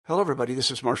Hello, everybody. This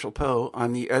is Marshall Poe.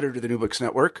 I'm the editor of the New Books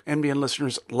Network. NBN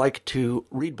listeners like to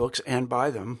read books and buy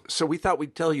them. So we thought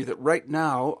we'd tell you that right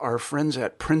now, our friends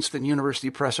at Princeton University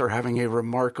Press are having a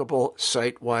remarkable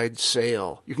site-wide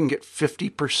sale. You can get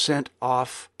 50%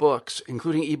 off books,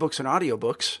 including ebooks and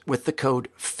audiobooks, with the code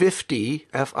 50,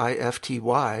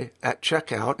 F-I-F-T-Y, at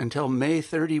checkout until May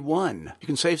 31. You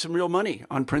can save some real money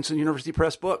on Princeton University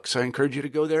Press books. I encourage you to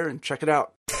go there and check it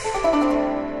out.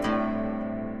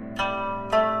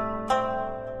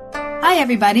 Hi,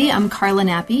 everybody. I'm Carla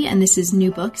Nappi, and this is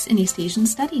New Books in East Asian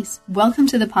Studies. Welcome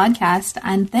to the podcast,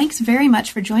 and thanks very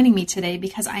much for joining me today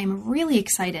because I am really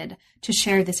excited to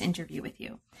share this interview with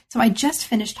you. So I just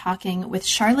finished talking with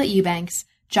Charlotte Eubanks,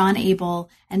 John Abel,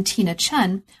 and Tina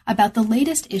Chen about the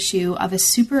latest issue of a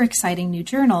super exciting new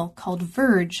journal called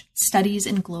Verge, Studies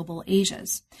in Global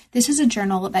Asias. This is a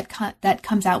journal that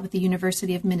comes out with the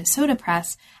University of Minnesota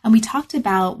Press, and we talked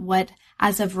about what,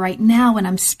 as of right now when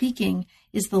I'm speaking,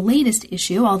 is the latest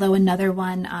issue, although another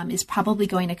one is probably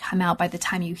going to come out by the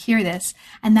time you hear this,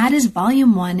 and that is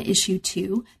Volume 1, Issue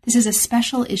 2. This is a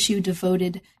special issue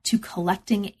devoted to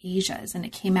collecting Asias, and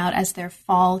it came out as their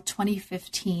fall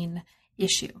 2015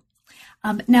 issue.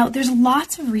 Now, there's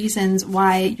lots of reasons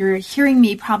why you're hearing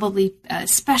me probably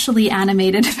especially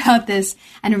animated about this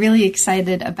and really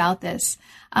excited about this.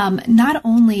 Not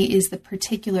only is the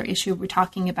particular issue we're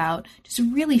talking about just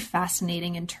really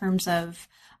fascinating in terms of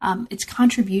its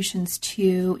contributions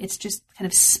to its just kind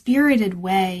of spirited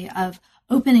way of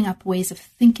opening up ways of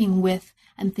thinking with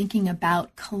and thinking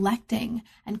about collecting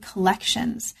and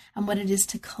collections and what it is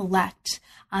to collect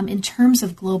in terms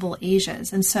of global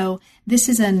Asias. And so this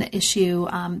is an issue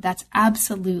that's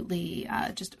absolutely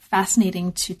just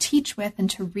fascinating to teach with and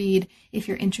to read if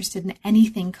you're interested in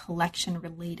anything collection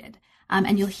related.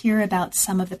 And you'll hear about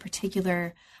some of the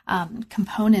particular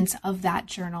components of that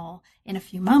journal in a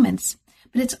few moments.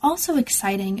 But it's also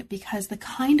exciting because the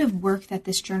kind of work that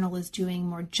this journal is doing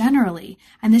more generally,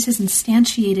 and this is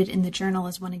instantiated in the journal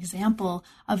as one example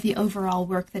of the overall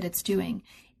work that it's doing,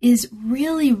 is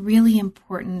really, really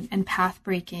important and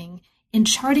path-breaking in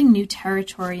charting new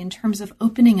territory in terms of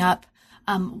opening up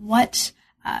what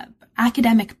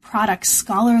academic products,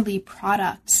 scholarly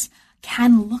products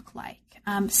can look like.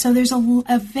 So there's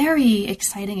a very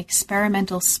exciting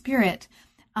experimental spirit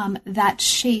that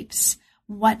shapes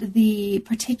what the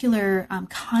particular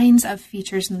kinds of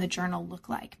features in the journal look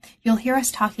like. You'll hear us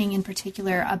talking in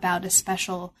particular about a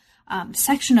special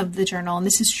section of the journal, and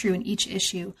this is true in each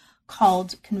issue,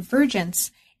 called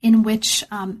Convergence, in which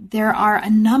there are a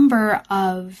number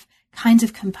of kinds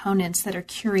of components that are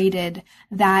curated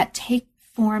that take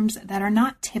forms that are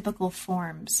not typical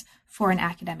forms for an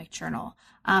academic journal.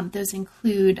 Those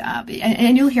include,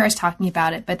 and you'll hear us talking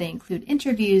about it, but they include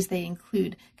interviews, they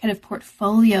include kind of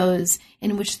portfolios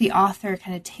in which the author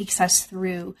kind of takes us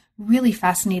through really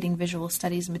fascinating visual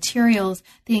studies materials.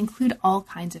 They include all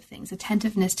kinds of things,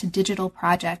 attentiveness to digital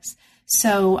projects.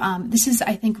 So this is,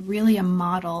 I think, really a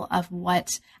model of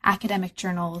what academic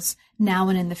journals now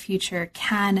and in the future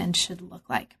can and should look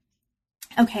like.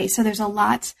 Okay, so there's a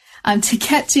lot to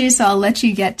get to, so I'll let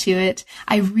you get to it.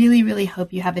 I really, really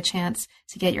hope you have a chance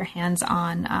to get your hands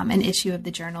on an issue of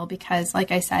the journal because, like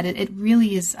I said, it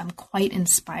really is quite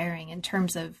inspiring in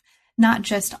terms of not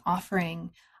just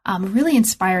offering really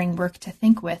inspiring work to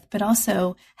think with, but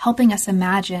also helping us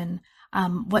imagine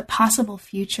what possible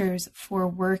futures for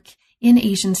work in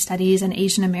Asian studies and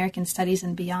Asian American studies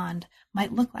and beyond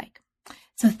might look like.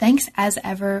 So thanks as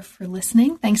ever for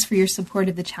listening. Thanks for your support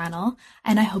of the channel,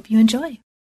 and I hope you enjoy.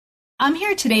 I'm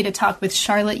here today to talk with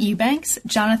Charlotte Eubanks,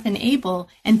 Jonathan Abel,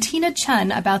 and Tina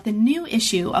Chen about the new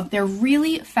issue of their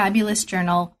really fabulous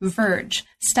journal, Verge,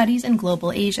 Studies in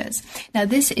Global Asias. Now,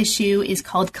 this issue is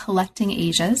called Collecting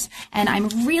Asias, and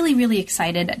I'm really, really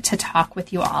excited to talk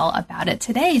with you all about it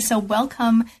today. So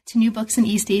welcome to New Books in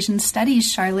East Asian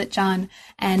Studies, Charlotte, John,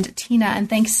 and Tina, and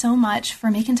thanks so much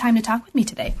for making time to talk with me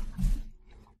today.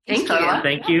 Thank you.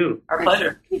 Thank you. Our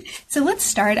pleasure. So let's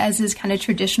start, as is kind of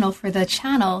traditional for the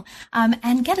channel,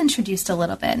 and get introduced a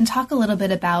little bit and talk a little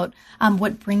bit about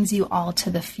what brings you all to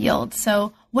the field.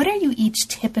 So what are you each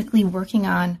typically working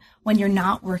on when you're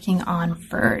not working on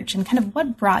Verge, and kind of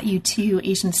what brought you to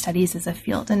Asian studies as a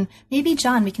field? And maybe,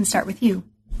 John, we can start with you.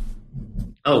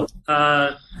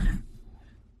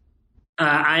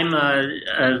 I'm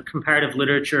a comparative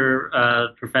literature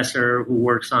professor who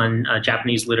works on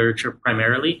Japanese literature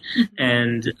primarily,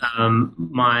 and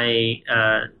my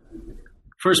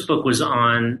first book was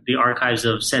on the archives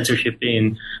of censorship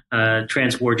in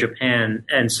trans-war Japan.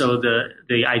 And so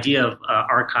the idea of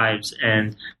archives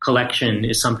and collection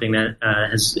is something that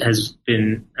has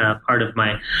been part of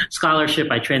my scholarship.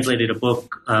 I translated a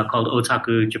book called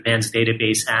Otaku, Japan's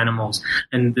Database Animals.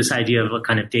 And this idea of a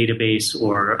kind of database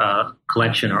or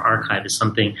collection or archive is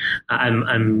something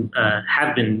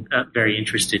have been very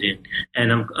interested in.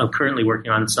 And I'm currently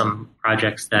working on some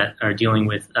projects that are dealing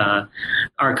with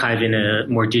archive in a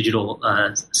more digital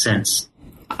sense.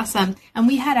 Awesome. And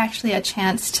we had actually a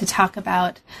chance to talk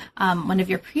about one of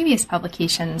your previous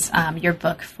publications, your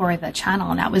book for the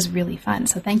channel, and that was really fun.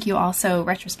 So thank you also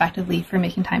retrospectively for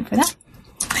making time for that.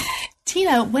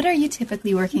 Tina, what are you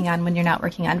typically working on when you're not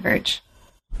working on Verge?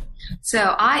 So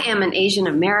I am an Asian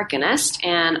Americanist,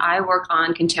 and I work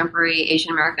on contemporary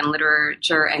Asian American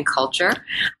literature and culture.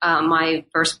 My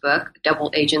first book,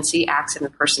 Double Agency, Acts of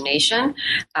Impersonation,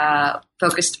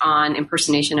 focused on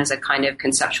impersonation as a kind of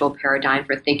conceptual paradigm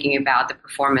for thinking about the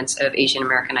performance of Asian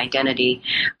American identity.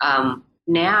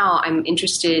 Now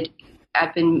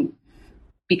I've been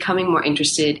becoming more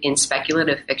interested in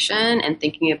speculative fiction and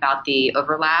thinking about the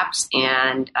overlaps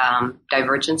and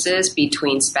divergences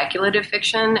between speculative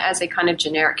fiction as a kind of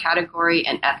generic category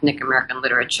and ethnic American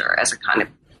literature as a kind of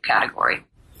category.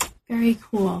 Very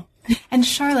cool. And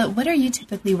Charlotte, what are you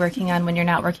typically working on when you're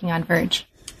not working on Verge?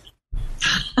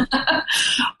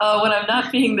 When I'm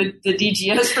not being the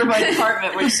DGS for my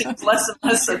department, which seems less and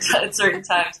less at certain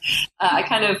times, I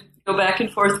kind of go back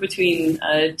and forth between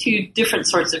two different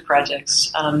sorts of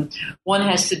projects. One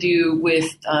has to do with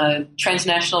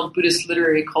transnational Buddhist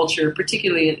literary culture,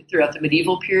 particularly throughout the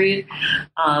medieval period.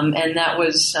 And that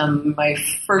was my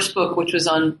first book, which was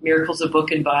on Miracles of Book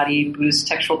and Body, Buddhist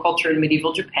textual culture in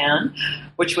medieval Japan,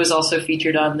 which was also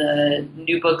featured on the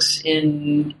New Books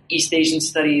in East Asian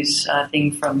Studies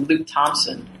thing from Luke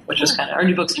Thompson, which was kind of our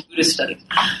New Books in Buddhist Studies.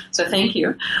 So thank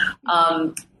you.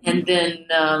 And then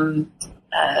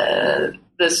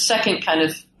the second kind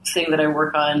of thing that I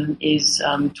work on is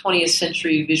 20th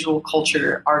century visual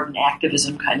culture, art, and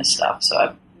activism kind of stuff. So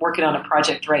I'm working on a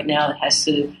project right now that has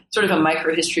to sort of a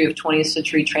microhistory of 20th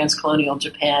century transcolonial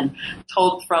Japan,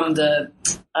 told from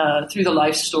through the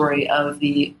life story of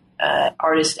the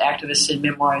artist, activist, and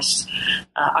memoirist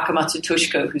Akamatsu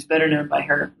Toshiko, who's better known by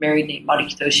her married name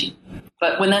Mariki Toshi.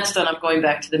 But when that's done, I'm going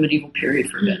back to the medieval period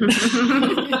for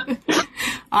a bit.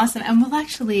 Awesome. And we'll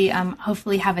actually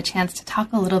hopefully have a chance to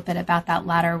talk a little bit about that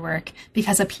latter work,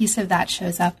 because a piece of that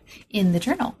shows up in the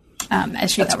journal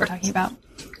issue that we're talking about.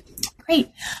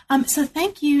 Great. So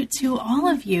thank you to all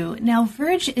of you. Now,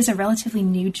 Verge is a relatively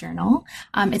new journal.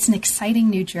 It's an exciting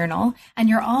new journal, and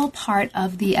you're all part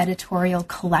of the editorial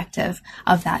collective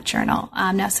of that journal.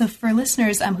 Now, so for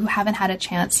listeners who haven't had a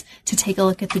chance to take a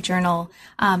look at the journal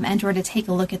and or to take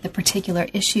a look at the particular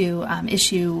issue,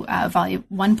 volume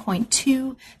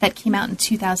 1.2 that came out in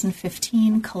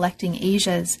 2015, Collecting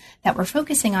Asias, that we're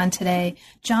focusing on today,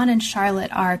 John and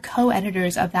Charlotte are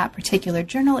co-editors of that particular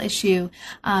journal issue,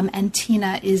 and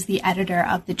Tina is the editor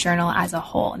of the journal as a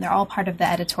whole, and they're all part of the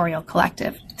editorial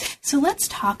collective. So let's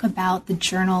talk about the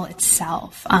journal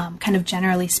itself, kind of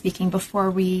generally speaking, before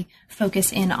we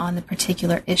focus in on the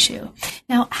particular issue.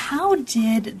 Now, how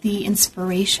did the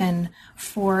inspiration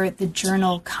for the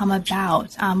journal come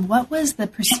about? What was the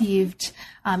perceived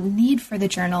need for the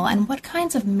journal, and what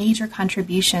kinds of major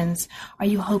contributions are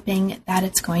you hoping that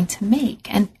it's going to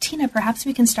make? And Tina, perhaps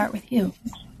we can start with you.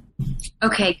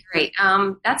 Okay, great.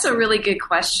 That's a really good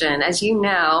question. As you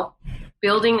know,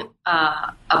 building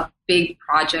a big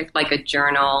project like a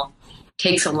journal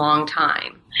takes a long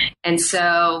time. And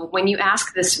so when you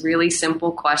ask this really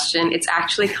simple question, it's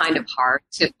actually kind of hard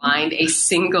to find a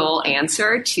single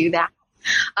answer to that.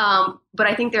 But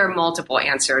I think there are multiple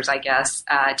answers, I guess,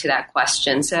 to that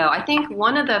question. So I think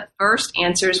one of the first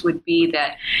answers would be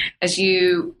that, as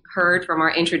you heard from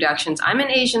our introductions, I'm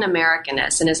an Asian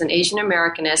Americanist. And as an Asian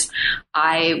Americanist,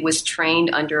 I was trained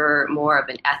under more of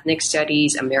an ethnic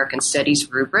studies, American studies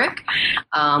rubric.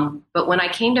 But when I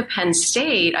came to Penn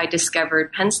State, I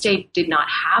discovered Penn State did not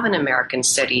have an American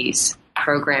studies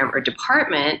program or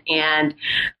department. And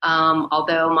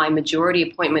although my majority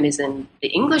appointment is in the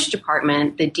English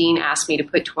department, the dean asked me to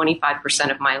put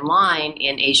 25% of my line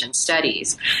in Asian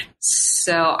studies.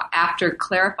 So after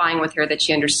clarifying with her that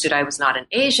she understood I was not an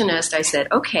Asianist, I said,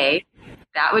 okay,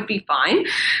 that would be fine.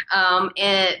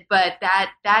 But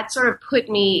that sort of put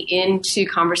me into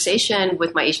conversation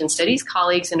with my Asian studies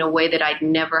colleagues in a way that I'd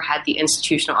never had the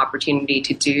institutional opportunity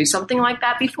to do something like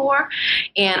that before.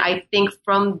 And I think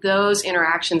from those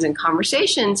interactions and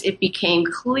conversations, it became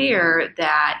clear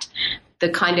that the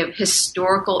kind of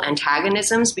historical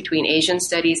antagonisms between Asian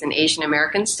studies and Asian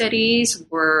American studies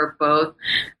were both,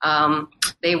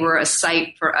 they were a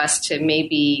site for us to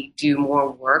maybe do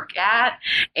more work at.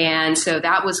 And so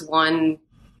that was one,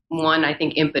 I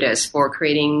think, impetus for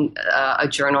creating a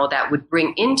journal that would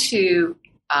bring into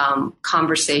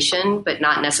conversation, but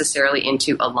not necessarily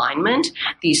into alignment,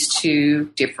 these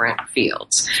two different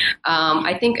fields.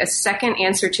 I think a second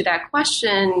answer to that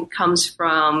question comes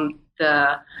from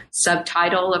the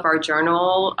subtitle of our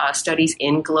journal, Studies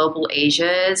in Global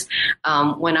Asias.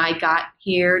 When I got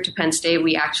here to Penn State,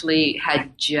 we actually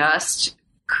had just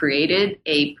created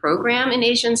a program in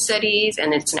Asian Studies,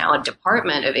 and it's now a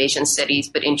department of Asian Studies.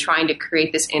 But in trying to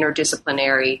create this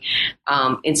interdisciplinary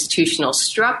institutional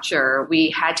structure, we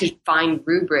had to find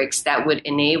rubrics that would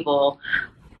enable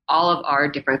all of our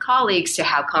different colleagues to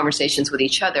have conversations with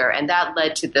each other. And that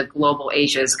led to the Global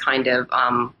Asias kind of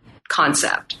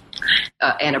concept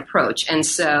and approach. And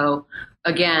so,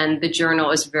 again, the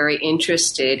journal is very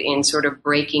interested in sort of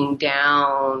breaking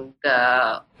down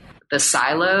the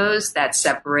silos that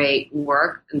separate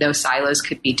work. And those silos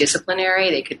could be disciplinary,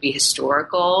 they could be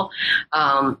historical,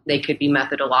 they could be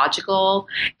methodological.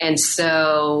 And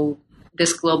so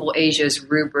this Global Asia's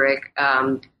rubric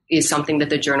is something that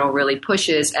the journal really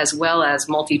pushes, as well as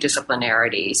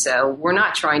multidisciplinarity. So we're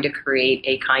not trying to create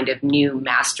a kind of new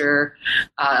master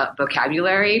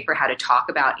vocabulary for how to talk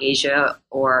about Asia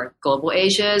or Global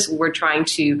Asias. We're trying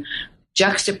to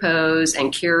juxtapose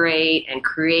and curate and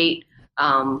create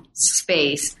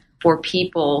space for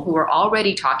people who are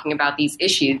already talking about these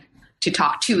issues to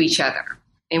talk to each other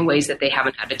in ways that they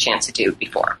haven't had a chance to do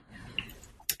before.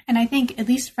 And I think, at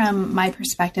least from my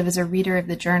perspective as a reader of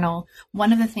the journal,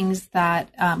 one of the things that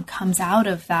comes out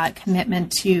of that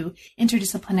commitment to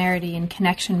interdisciplinarity and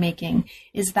connection making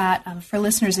is that for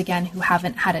listeners, again, who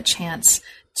haven't had a chance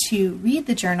to read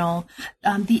the journal,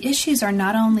 the issues are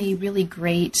not only really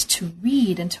great to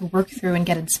read and to work through and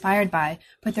get inspired by,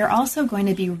 but they're also going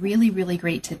to be really, really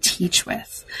great to teach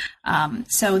with.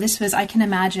 So this was, I can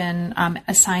imagine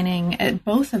assigning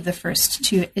both of the first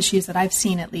two issues that I've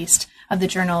seen, at least, of the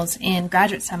journals in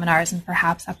graduate seminars and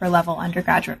perhaps upper level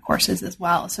undergraduate courses as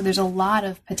well. So there's a lot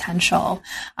of potential,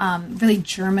 really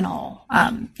germinal,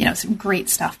 some great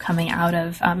stuff coming out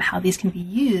of how these can be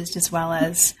used, as well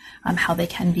as how they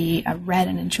can be read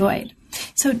and enjoyed.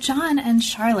 So John and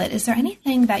Charlotte, is there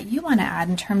anything that you want to add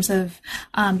in terms of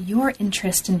your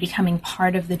interest in becoming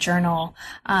part of the journal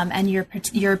and your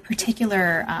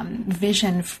particular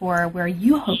vision for where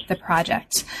you hope the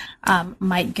project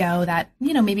might go that,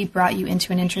 maybe brought you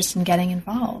into an interest in getting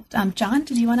involved? John,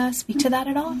 did you want to speak to that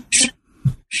at all?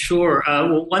 Sure.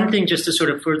 Well, one thing just to sort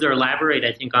of further elaborate,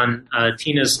 I think, on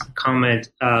Tina's comment,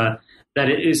 that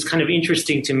it is kind of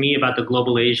interesting to me about the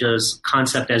Global Asia's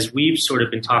concept, as we've sort of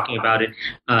been talking about it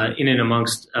in and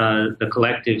amongst the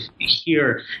collective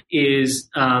here, is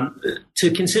to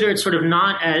consider it sort of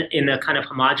not in a kind of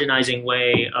homogenizing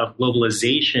way of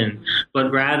globalization,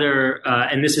 but rather,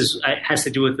 and this has to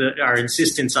do with our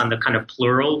insistence on the kind of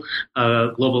plural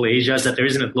Global Asias, that there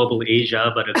isn't a Global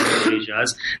Asia, but a Global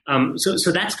Asias.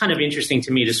 So that's kind of interesting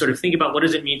to me, to sort of think about what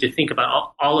does it mean to think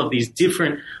about all of these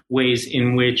different ways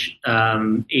in which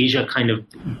Asia kind of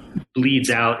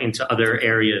bleeds out into other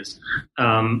areas.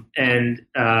 And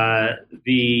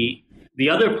the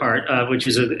other part, which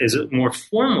is more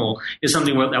formal, is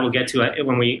something that we'll get to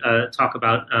when we talk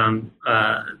about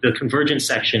the convergence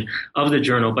section of the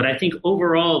journal. But I think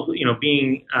overall,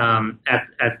 being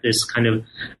at this kind of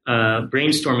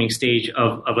brainstorming stage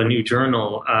of a new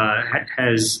journal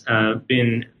has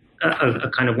been a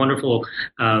kind of wonderful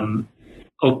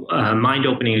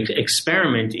mind-opening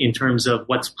experiment in terms of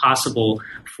what's possible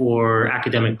for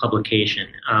academic publication.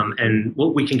 And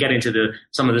we can get into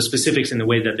some of the specifics in the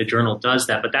way that the journal does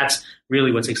that, but that's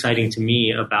really what's exciting to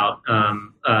me about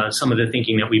some of the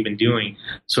thinking that we've been doing,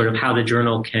 sort of how the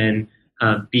journal can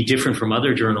be different from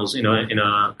other journals in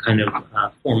a kind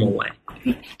of formal way.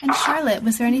 And Charlotte,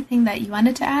 was there anything that you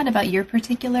wanted to add about your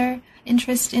particular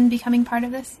interest in becoming part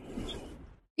of this?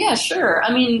 Yeah, sure.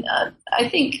 I mean, I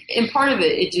think in part of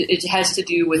it has to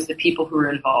do with the people who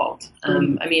are involved.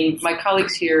 I mean, my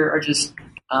colleagues here are just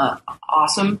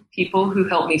awesome people who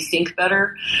help me think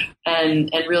better and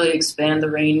really expand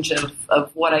the range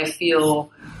of what I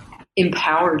feel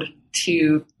empowered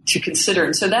to consider.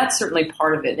 And so that's certainly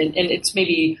part of it. And it's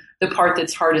maybe the part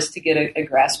that's hardest to get a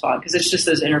grasp on, because it's just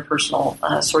those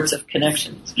interpersonal sorts of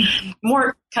connections.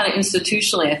 More kind of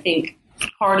institutionally, I think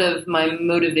part of my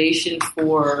motivation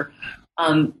for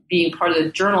being part of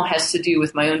the journal has to do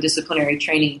with my own disciplinary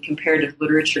training in comparative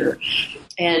literature.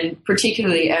 And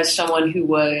particularly as someone who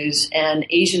was an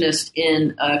Asianist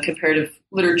in comparative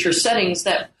literature settings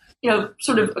that,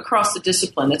 sort of across the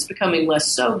discipline, that's becoming less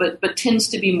so, but tends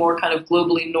to be more kind of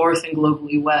globally north and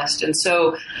globally west. And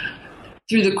so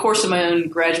through the course of my own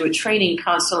graduate training,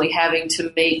 constantly having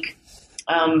to make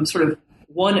sort of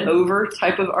won-over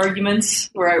type of arguments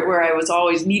where I was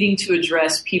always needing to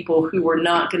address people who were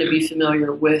not going to be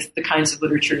familiar with the kinds of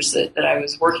literatures that I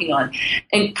was working on.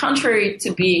 And contrary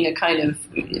to being a kind of,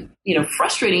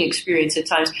 frustrating experience at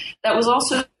times, that was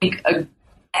also, I think, an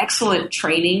excellent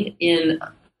training in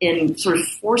sort of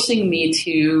forcing me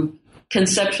to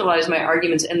conceptualize my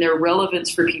arguments and their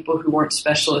relevance for people who weren't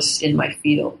specialists in my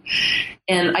field.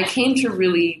 And I came to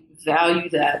really value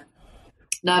that,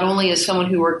 not only as someone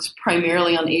who works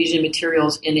primarily on Asian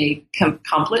materials in a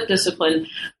complet discipline,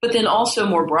 but then also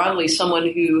more broadly,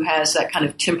 someone who has that kind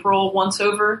of temporal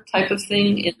once-over type of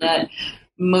thing, in that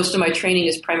most of my training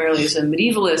is primarily as a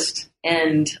medievalist,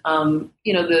 and,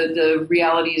 the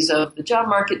realities of the job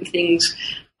market and things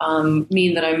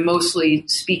mean that I'm mostly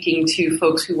speaking to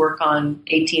folks who work on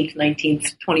 18th,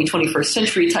 19th, 20th, 21st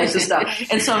century types of stuff.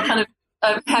 And so I'm kind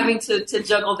of having to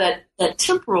juggle that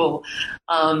temporal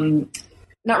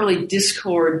not really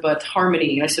discord, but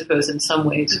harmony, I suppose, in some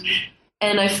ways.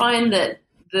 And I find that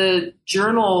the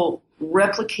journal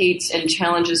replicates and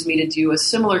challenges me to do a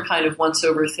similar kind of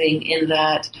once-over thing, in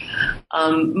that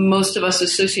most of us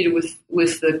associated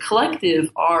with the collective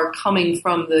are coming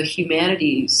from the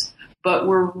humanities, but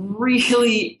we're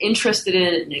really interested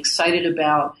in and excited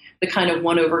about the kind of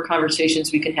one-over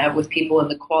conversations we can have with people in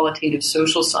the qualitative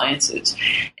social sciences.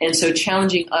 And so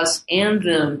challenging us and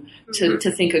them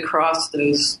to think across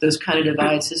those kind of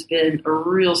divides has been a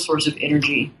real source of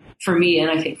energy for me, and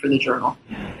I think for the journal.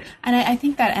 And I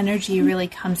think that energy really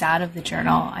comes out of the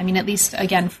journal. I mean, at least,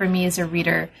 again, for me as a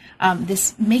reader,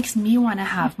 this makes me want to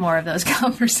have more of those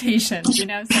conversations, So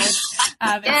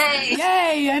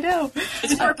yay, I know.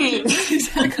 It's working.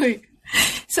 Exactly.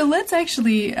 So let's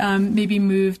actually maybe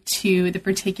move to the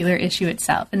particular issue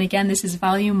itself. And again, this is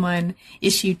Volume 1,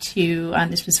 Issue 2.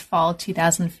 This was fall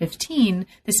 2015,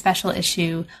 the special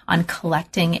issue on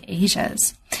collecting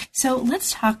Asias. So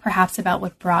let's talk perhaps about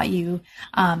what brought you,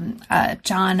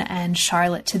 John and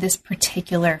Charlotte, to this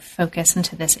particular focus and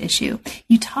to this issue.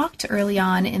 You talked early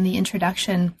on in the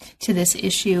introduction to this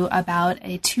issue about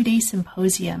a 2-day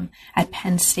symposium at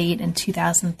Penn State in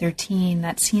 2013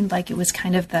 that seemed like it was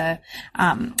kind of the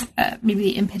maybe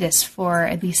the impetus for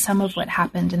at least some of what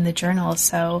happened in the journal.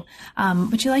 So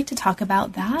would you like to talk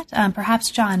about that?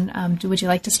 Perhaps, John, would you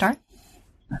like to start?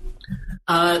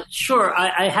 Sure.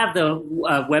 I have the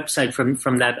website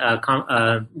from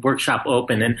that workshop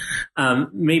open, and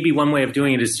maybe one way of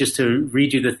doing it is just to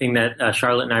read you the thing that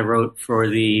Charlotte and I wrote for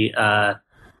the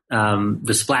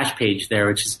splash page there,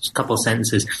 which is a couple of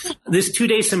sentences. This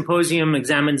 2-day symposium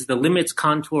examines the limits,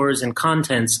 contours, and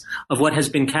contents of what has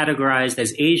been categorized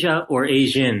as Asia or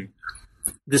Asian.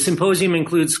 The symposium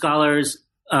includes scholars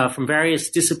from various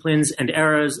disciplines and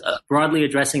eras broadly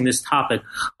addressing this topic.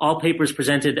 All papers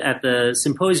presented at the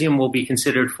symposium will be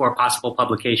considered for possible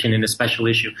publication in a special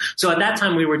issue. So at that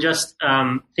time, we were just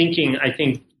thinking, I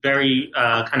think, very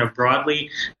kind of broadly,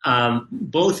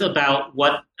 both about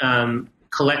what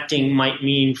collecting might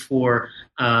mean for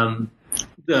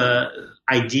the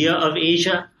idea of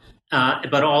Asia,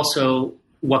 but also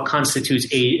what constitutes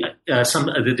some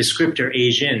of the descriptor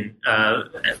Asian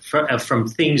from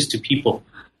things to people.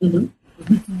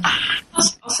 Mm-hmm.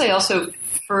 I'll say also,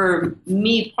 for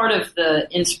me, part of the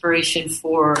inspiration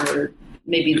for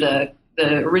maybe the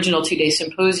original 2-day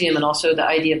symposium and also the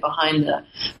idea behind the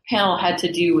panel had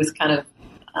to do with kind of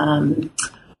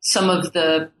some of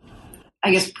the,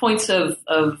 I guess, points of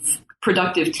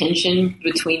productive tension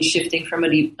between shifting from a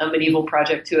medieval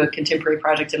project to a contemporary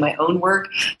project in my own work.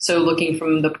 So looking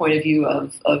from the point of view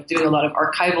of doing a lot of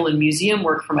archival and museum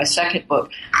work for my second book,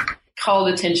 called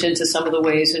attention to some of the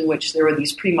ways in which there were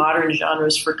these pre-modern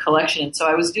genres for collection. And so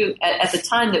I was doing, at the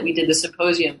time that we did the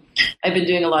symposium, I've been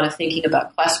doing a lot of thinking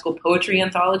about classical poetry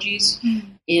anthologies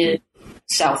in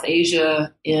South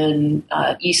Asia, in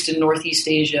East and Northeast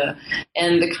Asia,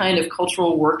 and the kind of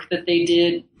cultural work that they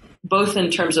did, both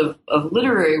in terms of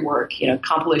literary work,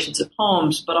 compilations of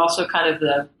poems, but also kind of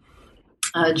the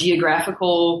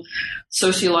geographical,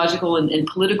 sociological, and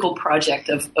political project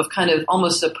of kind of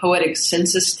almost a poetic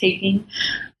census taking,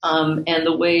 and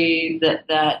the way that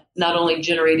not only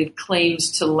generated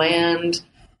claims to land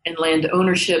and land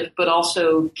ownership, but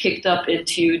also kicked up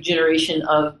into generation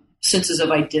of senses of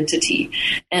identity.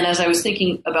 And as I was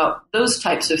thinking about those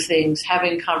types of things,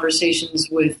 having conversations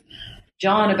with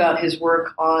John about his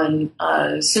work on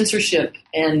censorship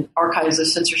and archives of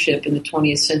censorship in the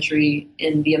 20th century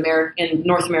in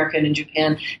North America and in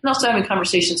Japan, and also having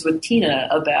conversations with Tina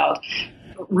about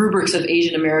rubrics of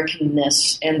Asian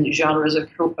Americanness and genres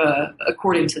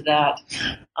according to that.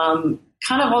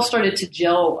 Kind of all started to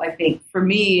gel, I think, for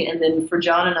me, and then for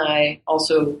John and I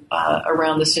also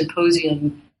around the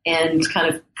symposium, and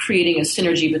kind of creating a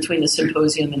synergy between the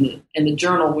symposium and the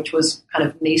journal, which was kind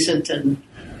of nascent and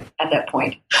at that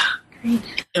point.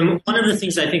 And one of the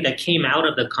things I think that came out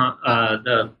of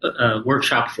the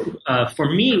workshop for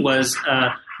me was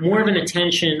more of an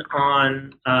attention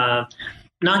on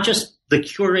not just the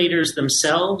curators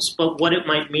themselves, but what it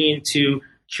might mean to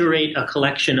curate a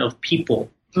collection of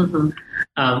people. Mm-hmm.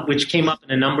 Which came up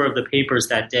in a number of the papers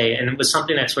that day, and it was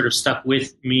something that sort of stuck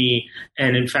with me,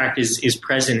 and in fact is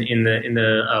present in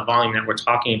the volume that we're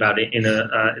talking about in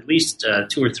at least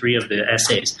 2 or 3 of the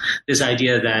essays. This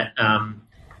idea that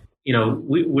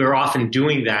we're often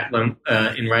doing that when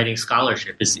in writing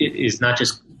scholarship is not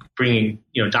just bringing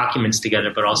documents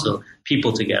together, but also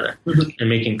people together, mm-hmm. and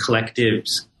making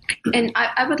collectives. And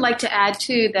I would like to add,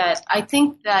 too, that I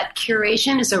think that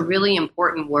curation is a really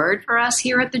important word for us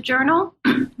here at the Journal,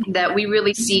 that we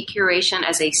really see curation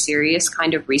as a serious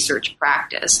kind of research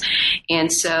practice.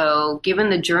 And so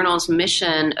given the Journal's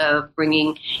mission of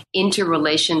bringing into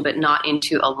relation but not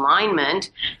into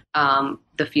alignment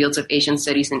the fields of Asian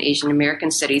studies and Asian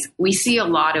American studies, we see a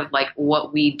lot of like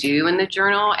what we do in the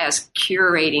Journal as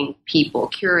curating people,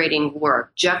 curating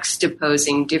work,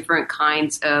 juxtaposing different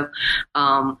kinds of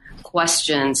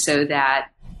questions so that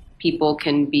people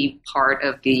can be part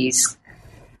of these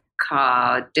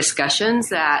discussions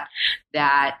that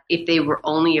if they were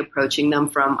only approaching them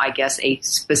from, I guess, a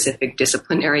specific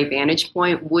disciplinary vantage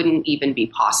point, wouldn't even be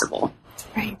possible.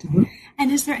 Right. Mm-hmm.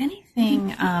 And is there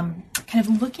anything kind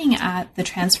of looking at the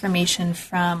transformation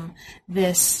from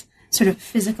this sort of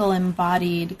physical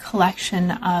embodied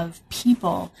collection of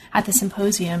people at the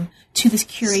symposium to this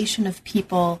curation of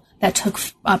people that took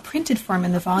printed form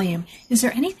in the volume? Is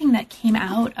there anything that came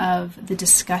out of the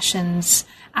discussions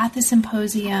at the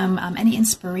symposium, any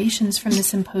inspirations from the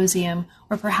symposium,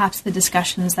 or perhaps the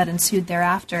discussions that ensued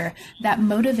thereafter that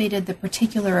motivated the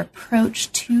particular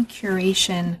approach to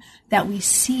curation that we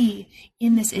see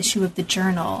in this issue of the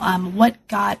Journal? What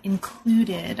got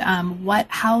included?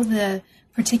 How the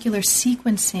particular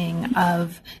sequencing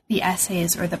of the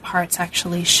essays or the parts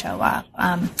actually show up?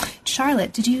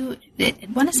 Charlotte, did you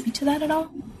want to speak to that at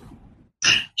all?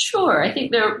 Sure. I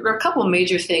think there are a couple of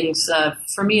major things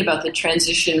for me about the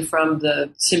transition from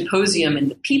the symposium and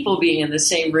the people being in the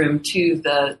same room to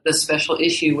the special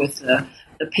issue with the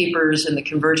papers and the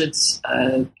convergence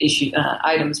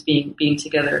items being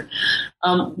together.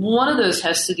 One of those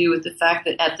has to do with the fact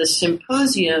that at the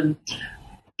symposium,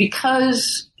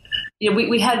 because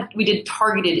we did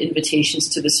targeted invitations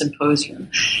to the symposium,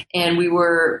 and we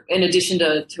were, in addition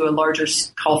to a larger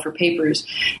call for papers,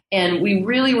 and we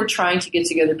really were trying to get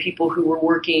together people who were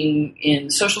working in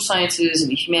social sciences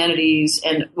and the humanities,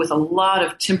 and with a lot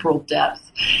of temporal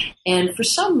depth. And for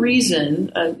some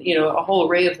reason, a whole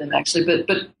array of them actually,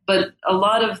 but a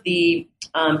lot of the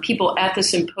people at the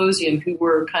symposium who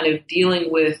were kind of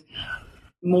dealing with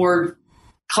more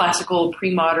classical,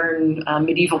 pre-modern,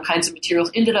 medieval kinds of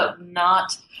materials ended up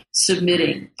not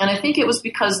submitting. And I think it was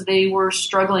because they were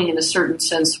struggling in a certain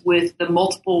sense with the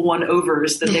multiple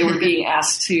one-overs that they were being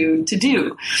asked to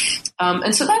do.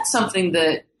 And so that's something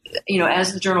that,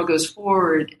 as the Journal goes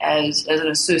forward, as an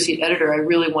associate editor, I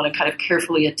really want to kind of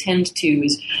carefully attend to,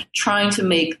 is trying to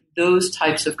make those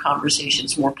types of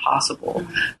conversations more possible,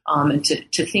 and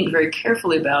to think very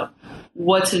carefully about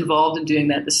what's involved in doing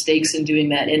that, the stakes in doing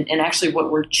that, and actually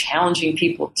what we're challenging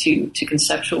people to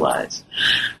conceptualize.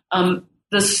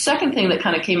 The second thing that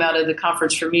kind of came out of the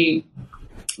conference for me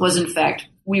was, in fact,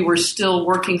 we were still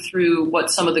working through what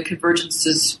some of the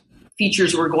convergence's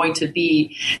features were going to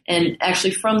be. And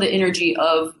actually from the energy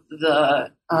of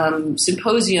the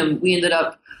symposium, we ended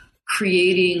up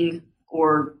creating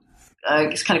or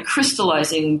kind of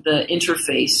crystallizing the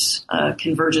interface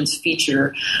convergence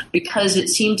feature, because it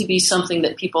seemed to be something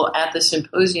that people at the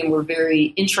symposium were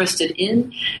very interested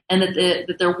in, and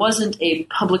that there wasn't a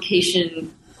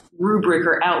publication rubric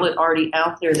or outlet already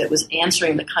out there that was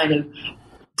answering the kind of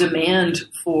demand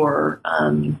for,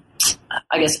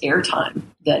 airtime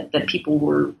that people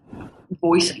were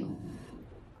voicing.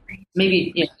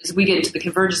 Maybe, as we get into the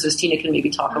convergences, Tina can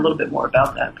maybe talk a little bit more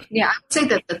about that. Yeah, I'd say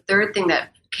that the third thing that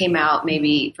came out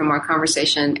maybe from our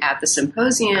conversation at the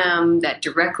symposium that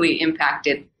directly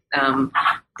impacted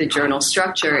the Journal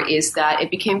structure is that it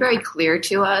became very clear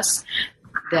to us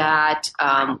that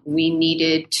we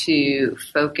needed to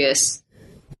focus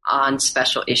on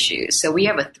special issues. So we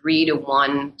have a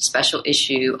 3-to-1 special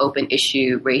issue, open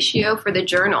issue ratio for the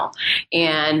journal.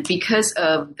 And because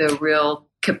of the real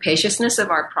capaciousness of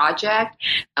our project,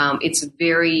 it's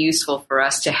very useful for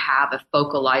us to have a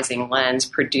focalizing lens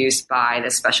produced by the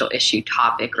special issue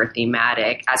topic or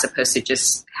thematic, as opposed to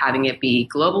just having it be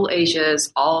global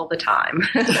Asias all the time.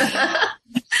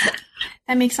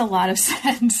 That makes a lot of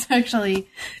sense, actually.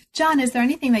 John, is there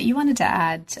anything that you wanted to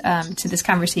add to this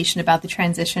conversation about the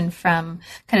transition from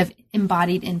kind of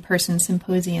embodied in-person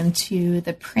symposium to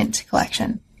the print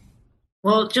collection?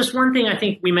 Well, just one thing, I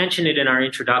think we mentioned it in our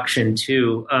introduction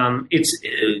too. I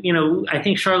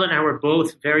think Charlotte and I were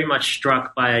both very much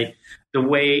struck by the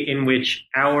way in which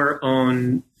our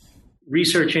own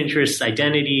research interests,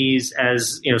 identities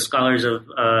as, scholars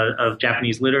of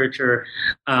Japanese literature,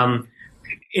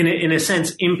 in a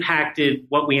sense, impacted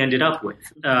what we ended up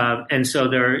with. And so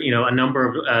there are, a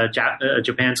number of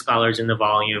Japan scholars in the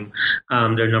volume. There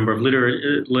are a number of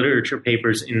literature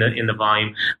papers in the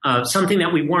volume. Something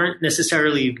that we weren't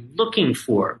necessarily looking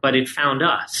for, but it found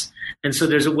us. And so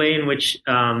there's a way in which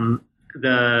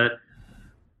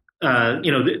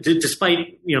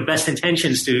despite best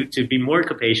intentions to be more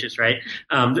capacious, right?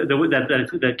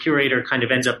 The curator kind of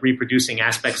ends up reproducing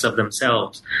aspects of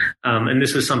themselves, and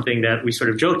this was something that we sort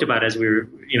of joked about as we were,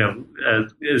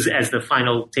 as the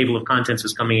final table of contents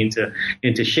was coming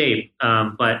into shape.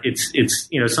 But it's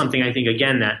something I think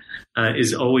again that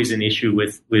is always an issue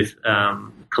with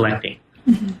collecting.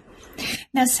 Mm-hmm.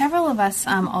 Now, several of us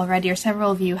already, or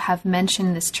several of you have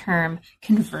mentioned this term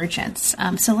convergence.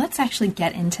 So let's actually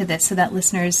get into this so that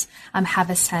listeners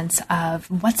have a sense of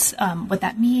what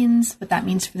that means for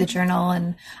the journal,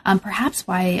 and perhaps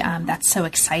why that's so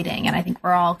exciting. And I think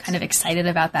we're all kind of excited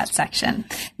about that section.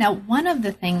 Now, one of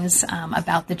the things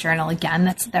about the journal, again,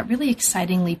 that really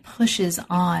excitingly pushes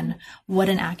on what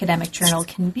an academic journal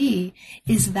can be,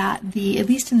 is that at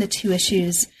least in the 2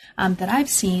 issues that I've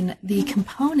seen, the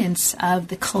components of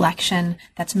the collection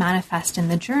that's manifest in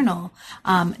the journal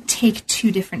take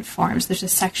 2 different forms. There's a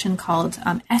section called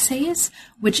essays,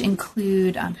 which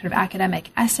include kind of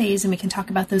academic essays, and we can talk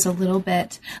about those a little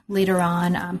bit later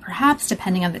on, perhaps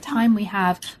depending on the time we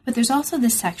have. But there's also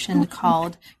this section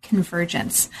called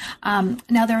convergence.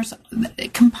 Now, there's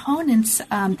components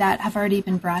that have already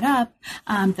been brought up.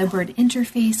 The word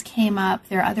interface came up.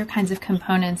 There are other kinds of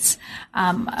components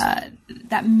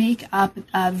that make up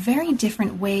very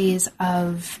different ways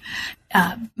of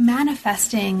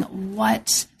manifesting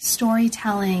what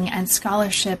storytelling and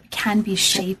scholarship can be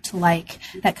shaped like,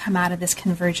 that come out of this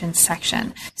convergence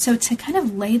section. So to kind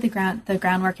of lay the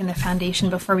groundwork and the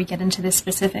foundation before we get into the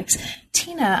specifics,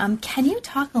 Tina, can you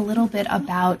talk a little bit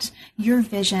about your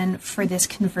vision for this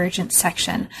convergence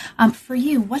section? For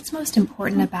you, what's most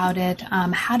important about it?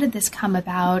 How did this come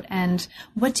about? And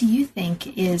what do you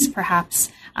think is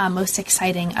perhaps most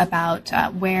exciting about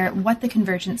what the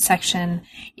convergence section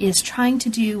is trying to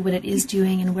do, what it is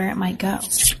doing, and where it might go?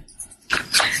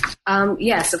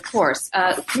 Yes, of course.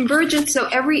 Convergence. So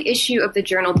every issue of the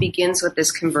journal begins with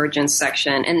this convergence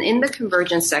section. And in the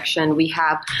convergence section, we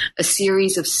have a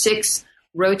series of 6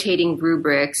 rotating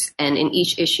rubrics, and in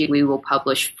each issue we will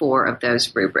publish 4 of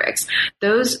those rubrics.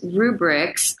 Those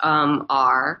rubrics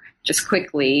are, just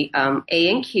quickly, A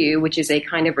and Q, which is a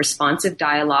kind of responsive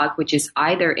dialogue, which is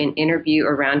either an interview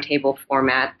or roundtable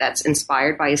format that's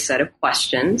inspired by a set of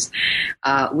questions.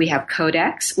 We have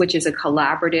Codex, which is a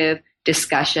collaborative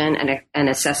discussion and an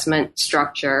assessment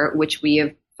structure, which we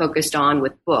have focused on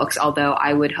with books, although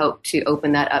I would hope to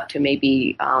open that up to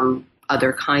maybe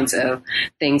other kinds of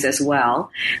things as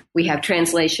well. We have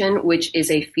translation, which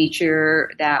is a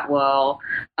feature that will,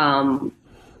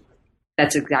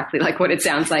 that's exactly like what it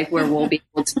sounds like, where we'll be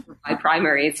able to provide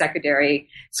primary and secondary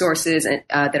sources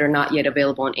that are not yet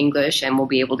available in English, and we'll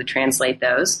be able to translate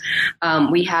those.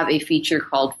 We have a feature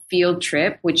called Field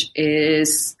Trip, which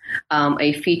is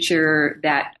a feature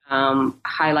that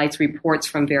highlights reports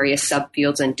from various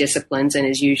subfields and disciplines and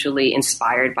is usually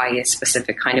inspired by a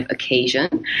specific kind of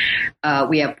occasion.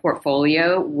 We have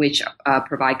Portfolio, which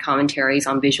provide commentaries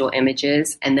on visual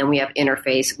images. And then we have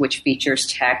Interface, which features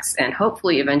text and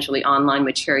hopefully eventually online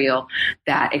material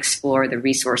that explore the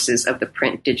resources of the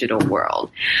print digital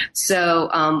world.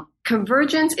 So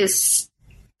convergence is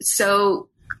so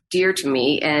dear to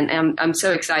me, and I'm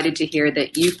so excited to hear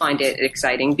that you find it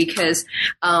exciting, because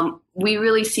we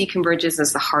really see convergence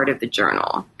as the heart of the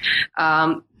journal.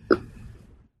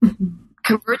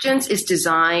 Convergence is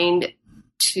designed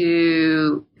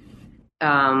to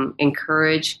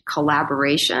encourage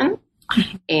collaboration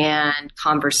and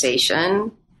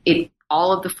conversation. It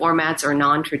all of the formats are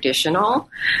non-traditional.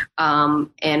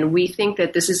 And we think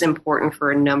that this is important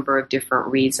for a number of different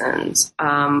reasons.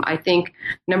 I think,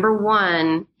 number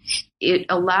one, it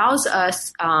allows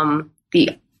us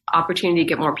the opportunity to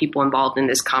get more people involved in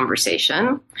this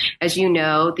conversation. As you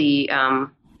know, the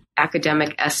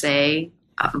academic essay,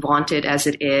 vaunted as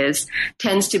it is,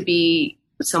 tends to be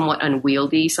somewhat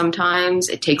unwieldy sometimes.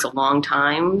 It takes a long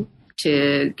time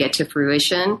to get to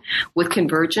fruition. With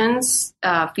convergence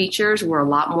features, we're a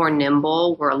lot more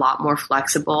nimble, we're a lot more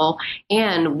flexible,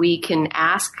 and we can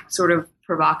ask sort of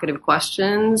provocative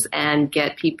questions and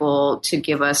get people to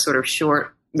give us sort of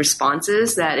short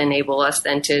responses that enable us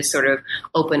then to sort of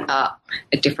open up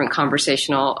a different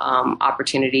conversational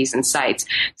opportunities and sites.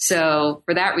 So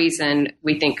for that reason,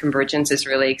 we think convergence is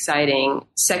really exciting.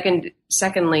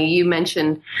 Secondly, you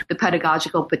mentioned the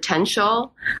pedagogical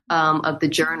potential of the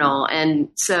journal. And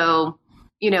so,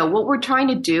 what we're trying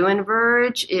to do in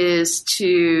Verge is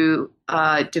to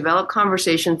develop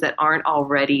conversations that aren't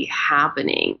already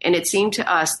happening. And it seemed to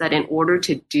us that in order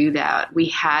to do that, we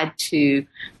had to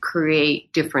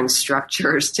create different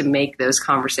structures to make those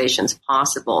conversations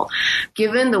possible.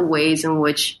 Given the ways in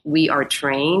which we are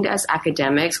trained as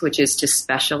academics, which is to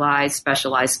specialize,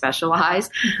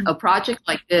 a project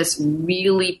like this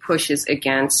really pushes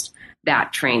against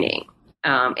that training.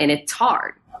 And it's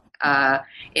hard.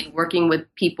 In working with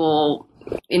people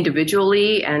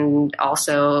individually and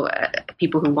also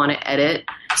people who want to edit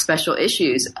special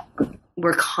issues,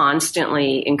 we're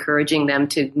constantly encouraging them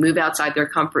to move outside their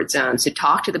comfort zones, to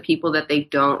talk to the people that they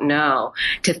don't know,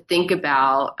 to think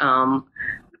about,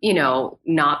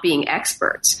 not being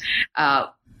experts.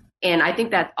 And I think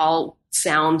that all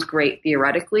sounds great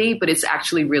theoretically, but it's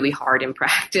actually really hard in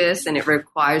practice, and it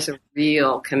requires a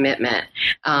real commitment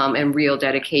and real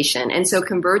dedication. And so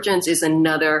convergence is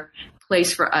another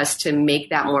place for us to make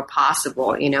that more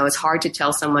possible. It's hard to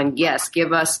tell someone, yes,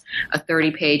 give us a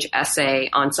 30-page essay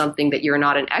on something that you're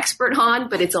not an expert on,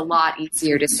 but it's a lot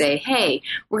easier to say, hey,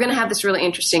 we're going to have this really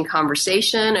interesting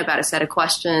conversation about a set of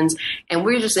questions, and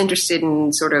we're just interested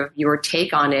in sort of your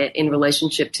take on it in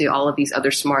relationship to all of these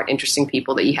other smart, interesting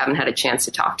people that you haven't had a chance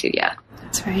to talk to yet.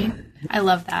 That's right. I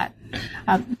love that.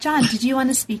 John, did you want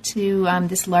to speak to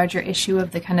this larger issue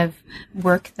of the kind of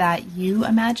work that you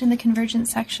imagine the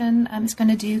Convergence section is going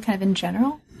to do kind of in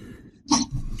general?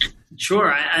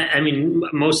 Sure. I mean,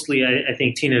 mostly I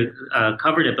think Tina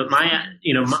covered it, but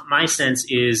my sense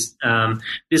is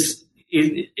this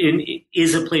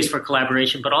is a place for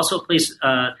collaboration, but also a place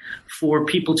for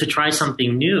people to try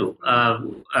something new.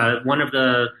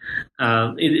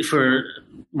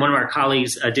 One of our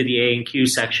colleagues did the A&Q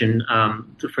section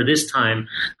for this time,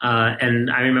 and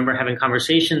I remember having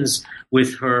conversations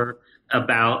with her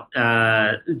about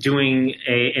doing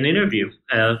an interview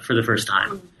for the first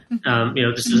time.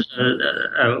 This is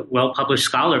a well-published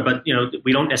scholar, but,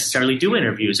 we don't necessarily do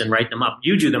interviews and write them up.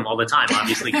 You do them all the time,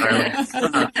 obviously, Carla.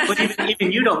 But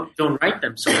even you don't write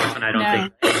them so often, I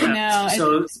don't think. No.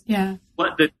 So yeah.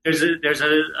 There's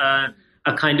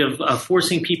a kind of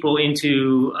forcing people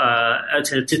into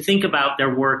to think about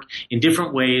their work in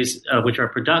different ways, which are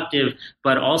productive,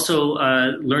 but also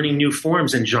learning new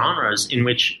forms and genres in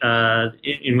which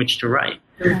to write.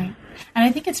 Right. And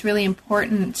I think it's really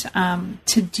important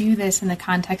to do this in the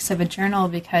context of a journal,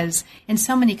 because in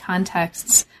so many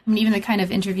contexts, even the kind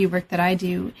of interview work that I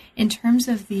do, in terms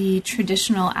of the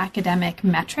traditional academic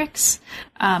metrics,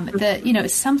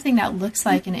 something that looks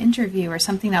like an interview or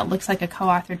something that looks like a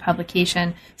co-authored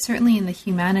publication, certainly in the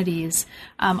humanities,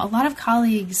 a lot of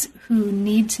colleagues who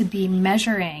need to be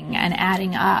measuring and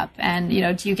adding up and,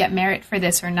 do you get merit for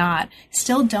this or not,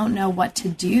 still don't know what to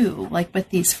do, like with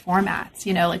these formats,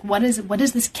 what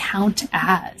does this count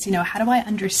as? How do I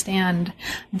understand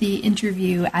the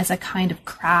interview as a kind of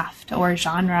craft or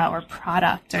genre or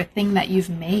product or thing that you've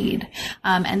made?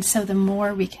 And so the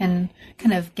more we can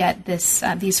kind of get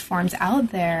these forms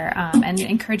out there and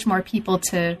encourage more people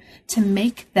to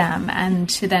make them and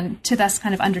to thus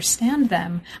kind of understand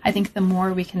them, I think the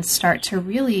more we can start to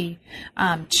really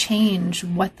change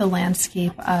what the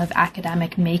landscape of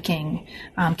academic making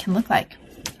can look like,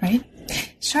 right?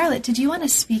 Charlotte, did you want to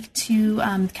speak to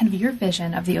kind of your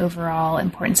vision of the overall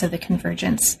importance of the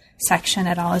Convergence section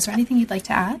at all? Is there anything you'd like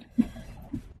to add?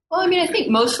 Well, I think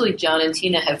mostly John and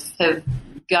Tina have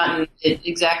gotten it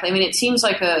exactly. It seems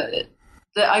like the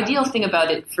ideal thing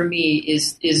about it for me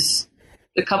is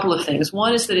a couple of things.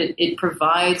 One is that it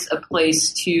provides a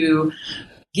place to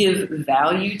give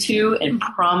value to and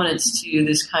prominence to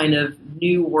this kind of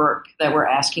new work that we're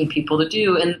asking people to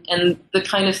do, and the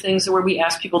kind of things where we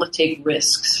ask people to take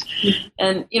risks.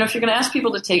 And, if you're going to ask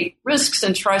people to take risks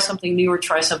and try something new or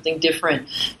try something different,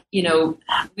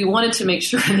 we wanted to make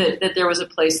sure that there was a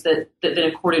place that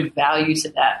accorded value to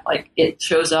that. Like, it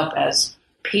shows up as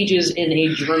pages in a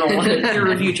journal, a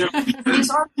peer-reviewed journal. These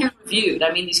are peer-reviewed.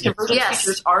 I mean, these convergence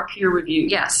features are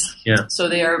peer-reviewed. Yes. Yeah. So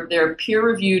they're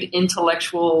peer-reviewed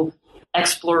intellectual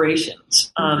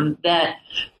explorations that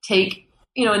take,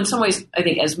 in some ways, I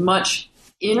think, as much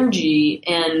energy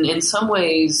and in some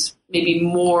ways maybe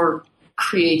more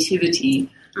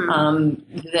creativity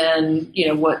than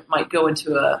what might go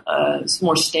into a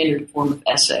more standard form of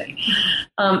essay.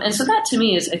 And so that to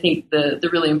me is, I think, the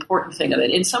really important thing of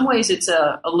it. In some ways, it's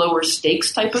a lower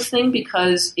stakes type of thing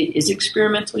because it is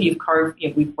experimental. We've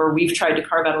tried to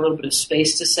carve out a little bit of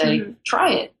space to say,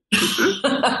 try it,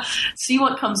 see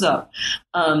what comes up,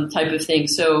 type of thing.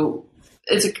 So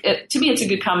to me, it's a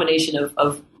good combination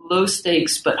of low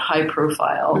stakes but high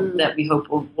profile that we hope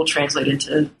will translate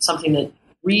into something that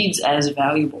reads as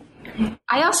valuable.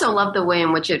 I also love the way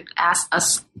in which it asks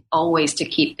us always to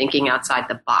keep thinking outside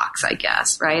the box, I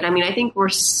guess, right? I mean, I think we're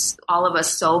all of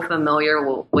us so familiar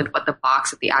with what the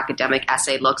box of the academic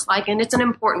essay looks like, and it's an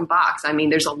important box. I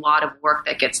mean, there's a lot of work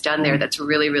that gets done there that's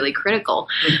really, really critical.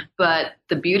 But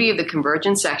the beauty of the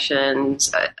convergence section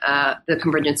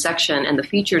and the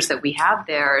features that we have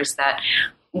there is that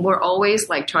we're always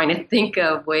like trying to think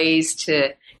of ways to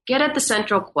get at the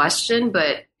central question,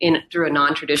 but through a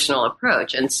non-traditional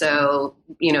approach. And so,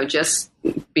 just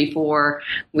before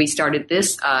we started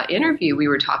this interview, we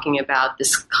were talking about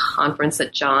this conference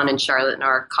that John and Charlotte and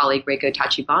our colleague Reiko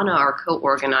Tachibana are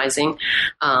co-organizing,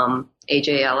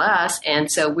 AJLS.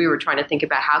 And so we were trying to think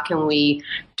about how can we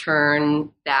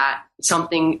turn that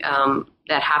something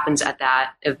that happens at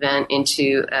that event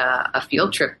into a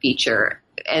field trip feature.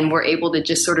 And we're able to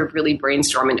just sort of really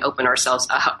brainstorm and open ourselves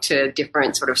up to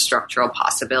different sort of structural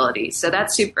possibilities. So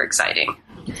that's super exciting.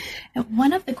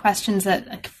 One of the questions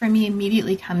that for me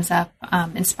immediately comes up,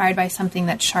 inspired by something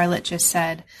that Charlotte just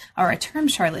said, or a term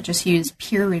Charlotte just used,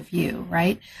 peer review,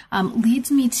 right? Leads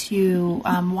me to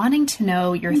wanting to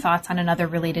know your thoughts on another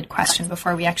related question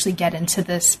before we actually get into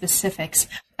the specifics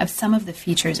of some of the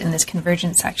features in this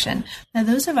convergence section. Now,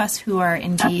 those of us who are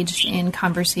engaged in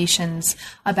conversations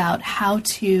about how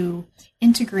to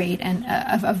integrate and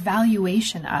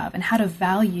evaluation of and how to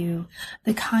value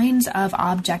the kinds of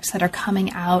objects that are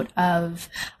coming out of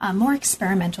more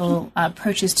experimental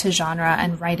approaches to genre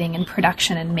and writing and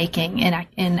production and making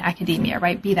in academia,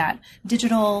 right? Be that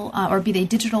digital or be they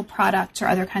digital products or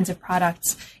other kinds of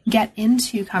products, get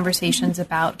into conversations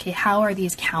about, okay, how are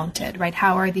these counted, right?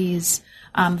 How are these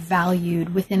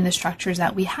valued within the structures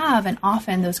that we have? And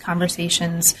often those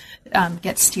conversations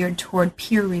get steered toward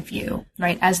peer review,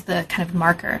 right, as the kind of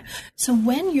marker. So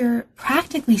when you're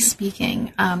practically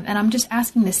speaking, and I'm just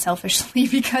asking this selfishly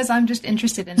because I'm just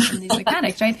interested in these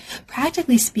mechanics, right?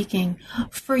 Practically speaking,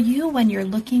 for you, when you're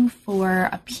looking for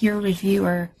a peer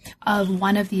reviewer of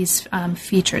one of these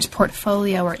features,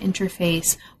 portfolio or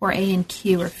interface or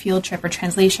A&Q or field trip or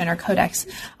translation or codex,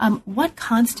 what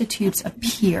constitutes a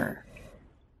peer?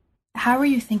 How are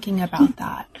you thinking about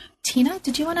that? Tina,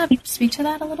 did you want to speak to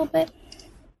that a little bit?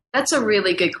 That's a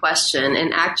really good question.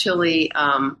 And actually,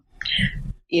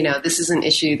 this is an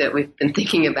issue that we've been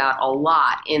thinking about a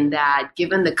lot, in that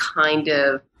given the kind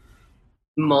of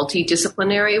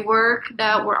multidisciplinary work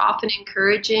that we're often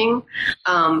encouraging,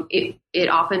 it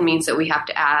often means that we have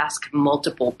to ask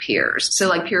multiple peers. So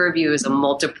like peer review is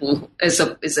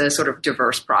a sort of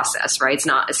diverse process, right? It's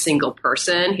not a single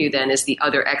person who then is the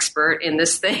other expert in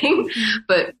this thing,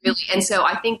 but really, and so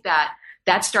I think that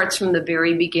starts from the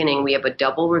very beginning. We have a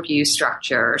double review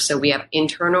structure. So we have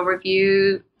internal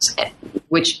reviews,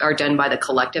 which are done by the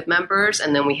collective members,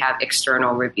 and then we have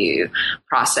external review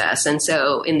process. And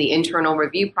so in the internal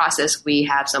review process, we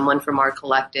have someone from our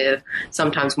collective,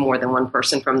 sometimes more than one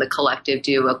person from the collective,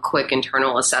 do a quick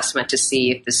internal assessment to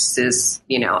see if this is,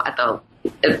 at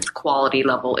the quality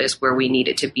level is where we need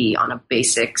it to be on a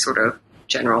basic sort of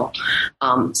general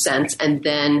sense, and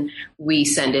then we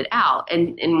send it out.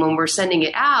 And when we're sending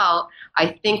it out, I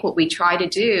think what we try to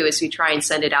do is we try and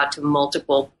send it out to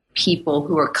multiple people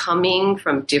who are coming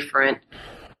from different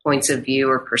points of view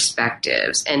or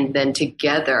perspectives, and then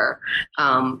together,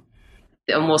 then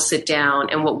we'll sit down.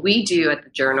 And what we do at the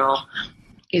journal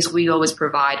is we always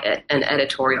provide an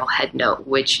editorial head note,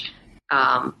 which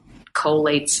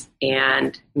collates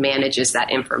and manages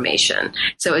that information.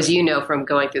 So as you know from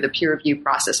going through the peer review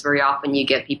process, very often you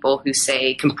get people who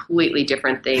say completely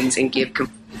different things and give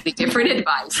completely different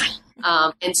advice.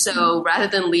 And so rather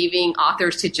than leaving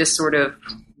authors to just sort of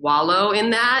wallow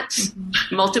in that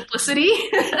multiplicity,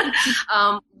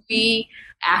 we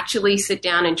actually sit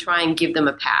down and try and give them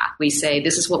a path. We say,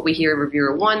 this is what we hear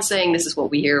reviewer 1 saying, this is what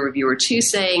we hear reviewer 2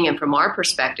 saying, and from our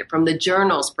perspective, from the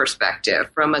journal's perspective,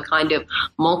 from a kind of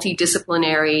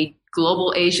multidisciplinary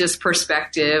Global Asia's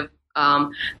perspective,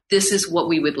 this is what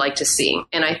we would like to see.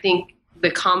 And I think the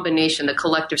combination, the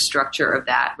collective structure of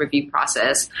that review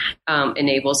process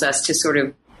enables us to sort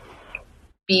of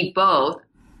be both,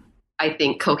 I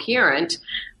think, coherent,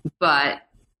 but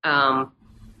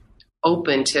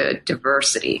open to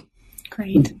diversity.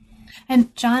 Great.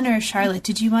 And John or Charlotte,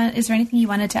 is there anything you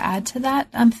wanted to add to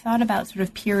that thought about sort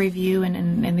of peer review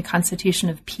and the constitution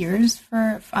of peers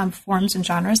for forms and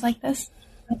genres like this?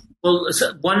 Well,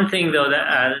 so one thing though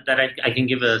that I can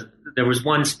give there was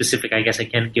one specific. I guess I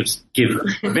can't give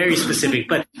very specific,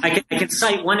 but I can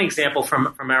cite one example from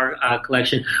our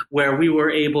collection where we were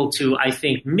able to, I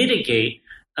think, mitigate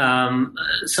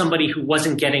somebody who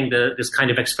wasn't getting this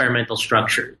kind of experimental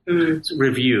structure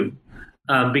review,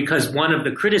 because one of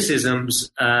the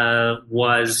criticisms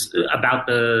was about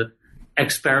the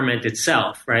experiment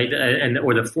itself, right,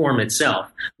 or the form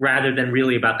itself, rather than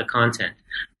really about the content.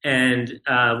 And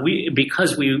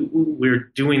because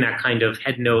we're doing that kind of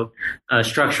head note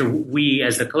structure, we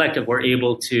as the collective were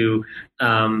able to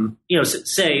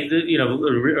say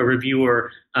that, a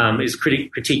reviewer is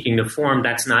critiquing the form.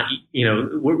 That's not,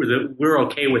 we're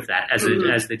okay with that as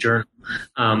the journal,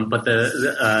 but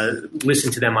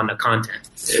listen to them on the content.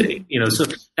 So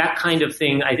that kind of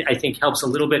thing I think helps a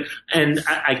little bit. And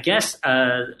I guess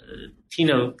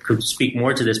Tina could speak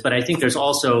more to this, but I think there's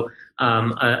also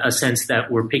a sense that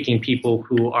we're picking people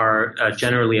who are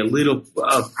generally a little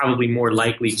probably more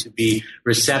likely to be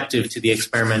receptive to the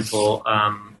experimental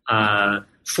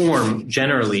form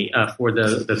generally for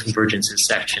the convergences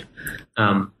section.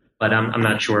 But I'm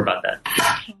not sure about that.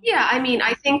 Yeah, I mean,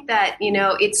 I think that,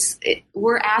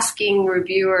 we're asking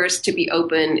reviewers to be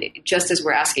open just as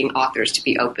we're asking authors to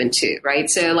be open to, right?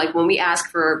 So like when we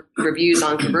ask for reviews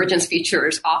on convergence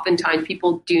features, oftentimes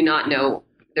people do not know.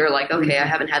 They're like, okay, I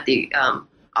haven't had the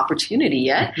opportunity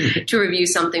yet to review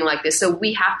something like this. So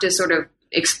we have to sort of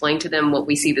explain to them what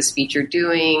we see this feature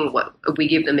doing, what we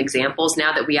give them examples.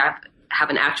 Now that we have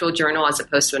an actual journal as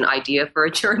opposed to an idea for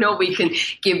a journal, we can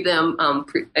give them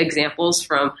examples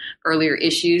from earlier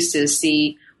issues to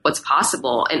see what's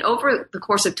possible. And over the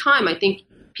course of time, I think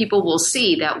people will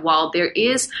see that while there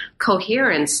is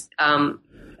coherence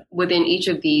within each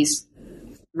of these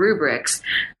rubrics,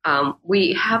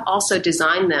 we have also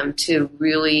designed them to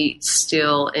really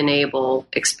still enable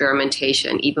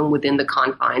experimentation, even within the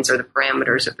confines or the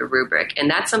parameters of the rubric. And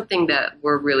that's something that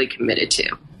we're really committed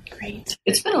to. Great.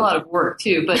 It's been a lot of work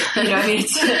too, but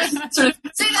it's sort of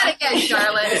say that again,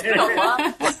 Charlotte. It's been a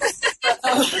lot.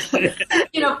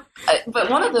 But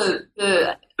one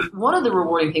of the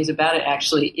rewarding things about it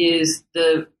actually is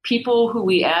the people who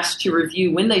we ask to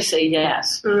review when they say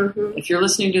yes. Mm-hmm. If you're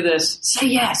listening to this, say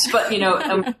yes. But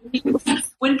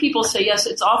when people say yes,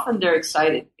 it's often they're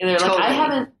excited and they're like, I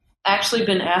haven't actually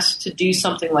been asked to do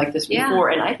something like this before,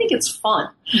 and I think it's fun,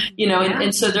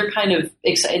 and so they're kind of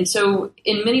excited. And so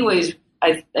in many ways,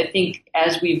 I think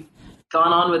as we've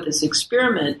gone on with this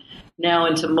experiment now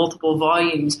into multiple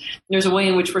volumes, there's a way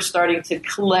in which we're starting to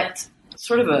collect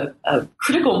sort of a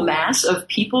critical mass of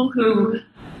people who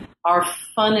are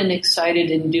fun and excited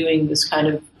in doing this kind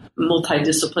of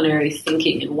multidisciplinary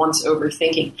thinking and once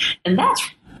overthinking. And that's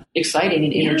exciting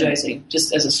and energizing,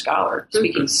 just as a scholar,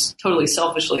 speaking totally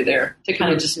selfishly there, to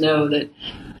kind of just know that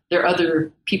there are other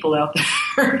people out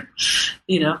there,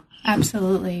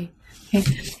 Absolutely.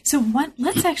 Okay. So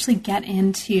let's actually get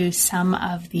into some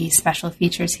of the special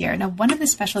features here. Now, one of the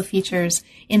special features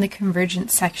in the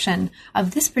Convergence section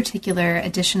of this particular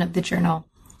edition of the journal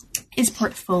is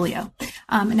portfolio.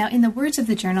 Now, in the words of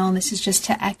the journal, and this is just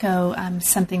to echo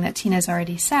something that Tina's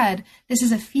already said, this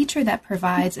is a feature that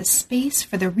provides a space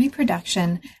for the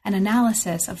reproduction and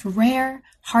analysis of rare,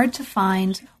 hard to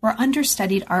find, or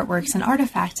understudied artworks and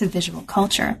artifacts of visual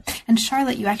culture. And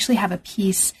Charlotte, you actually have a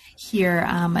piece here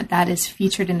that is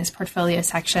featured in this portfolio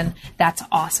section. That's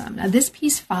awesome. Now, this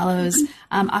piece follows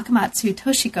Akamatsu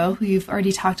Toshiko, who you've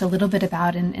already talked a little bit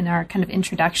about in our kind of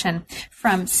introduction,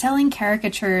 from selling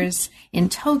caricatures in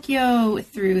Tokyo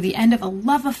through the end of a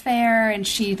love affair, and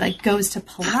she goes to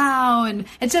Palau, and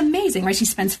it's amazing, right? She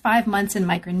spends 5 months in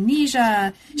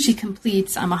Micronesia. She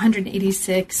completes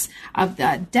 186 of the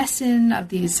desin of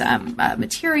these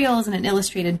materials in an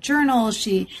illustrated journal.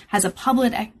 She has a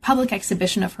public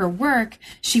exhibition of her work.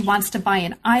 She wants to buy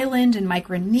an island in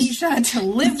Micronesia to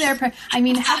live there. I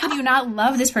mean, how could you not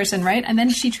love this person, right? And then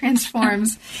she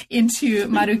transforms into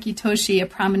Maruki Toshi, a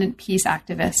prominent peace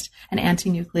activist, an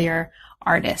anti-nuclear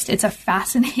artist. It's a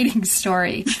fascinating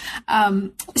story.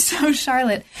 So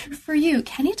Charlotte, for you,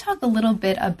 can you talk a little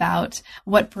bit about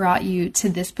what brought you to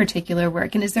this particular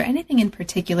work? And is there anything in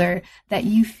particular that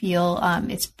you feel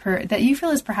is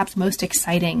perhaps most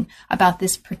exciting about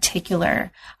this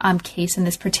particular case and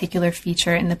this particular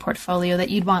feature in the portfolio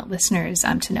that you'd want listeners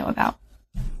to know about?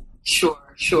 Sure.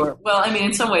 Well, I mean,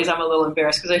 in some ways, I'm a little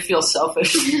embarrassed because I feel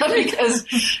selfish because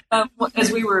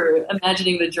as we were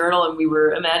imagining the journal and we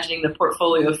were imagining the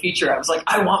portfolio feature, I was like,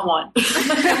 I want one.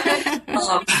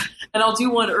 And I'll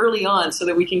do one early on so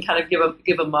that we can kind of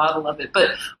give a model of it.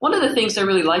 But one of the things I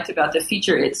really liked about the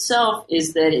feature itself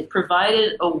is that it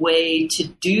provided a way to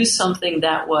do something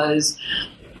that was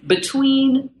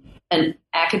between an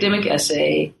academic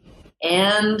essay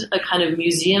and a kind of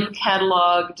museum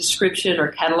catalog description or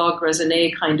catalog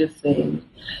raisonné kind of thing,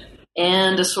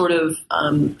 and a sort of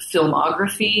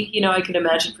filmography. You know, I can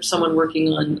imagine for someone working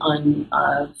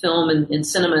on film and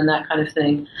cinema and that kind of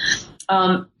thing,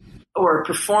 or a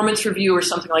performance review or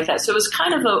something like that. So it was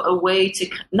kind of a way to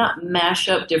not mash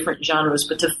up different genres,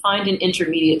 but to find an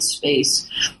intermediate space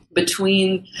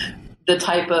between the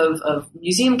type of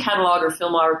museum catalog or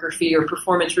filmography or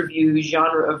performance review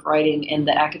genre of writing and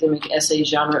the academic essay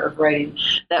genre of writing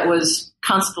that was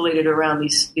constellated around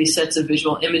these sets of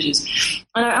visual images.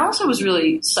 And I also was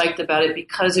really psyched about it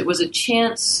because it was a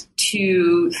chance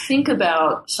to think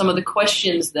about some of the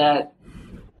questions that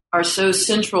are so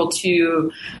central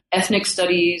to ethnic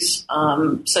studies,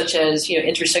 such as, you know,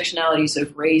 intersectionalities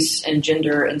of race and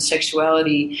gender and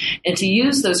sexuality, and to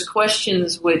use those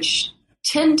questions which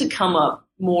tend to come up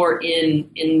more in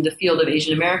the field of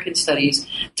Asian American studies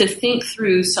to think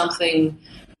through something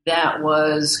that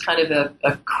was kind of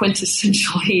a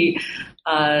quintessentially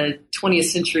 20th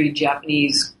century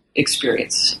Japanese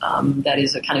experience, that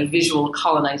is a kind of visual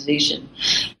colonization.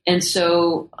 And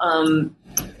so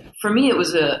for me, it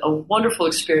was a wonderful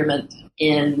experiment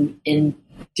in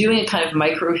doing a kind of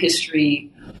microhistory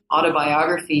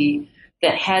autobiography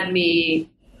that had me.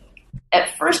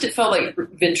 At first, it felt like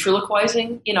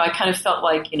ventriloquizing. You know, I kind of felt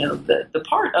like, you know, the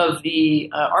part of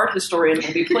the art historian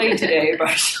will be played today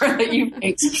by Charlotte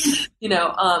Eubanks, you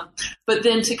know. But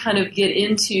then to kind of get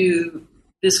into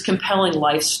this compelling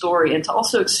life story and to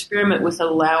also experiment with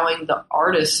allowing the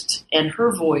artist and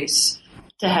her voice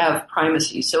to have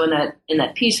primacy. So in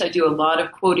that piece, I do a lot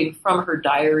of quoting from her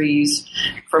diaries,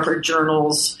 from her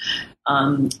journals,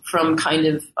 from kind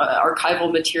of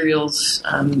archival materials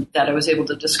that I was able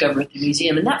to discover at the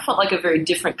museum. And that felt like a very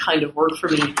different kind of work for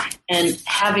me. And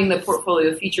having the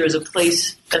portfolio feature as a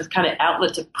place, as kind of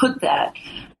outlet to put that,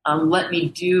 let me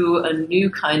do a new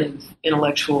kind of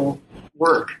intellectual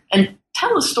work. And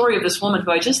tell the story of this woman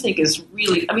who I just think is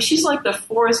really, I mean, she's like the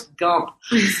Forrest Gump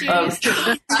of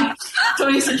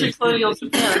 20th century colonial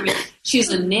Japan. I mean, she's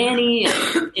a nanny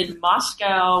in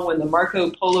Moscow when the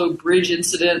Marco Polo Bridge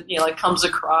incident, you know, like comes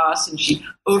across, and she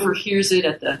overhears it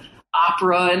at the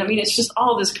opera. And I mean, it's just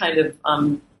all this kind of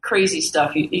crazy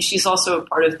stuff. She's also a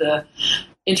part of the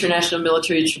International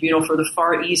Military Tribunal for the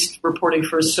Far East, reporting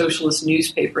for a socialist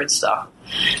newspaper and stuff.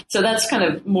 So that's kind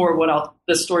of more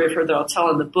the story of her that I'll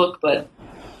tell in the book. But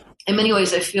in many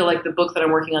ways, I feel like the book that I'm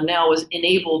working on now was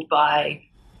enabled by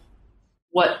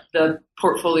what the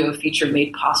portfolio feature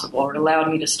made possible, or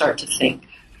allowed me to start to think.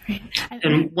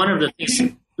 And one of the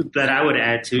things that I would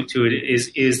add to it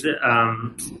is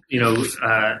you know,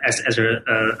 as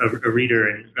a reader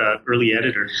and early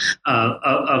editor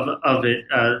of it,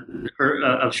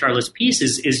 of Charlotte's piece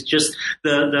is just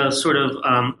the sort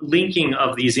of linking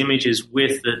of these images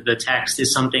with the text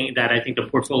is something that I think the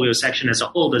portfolio section as a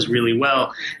whole does really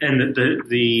well. And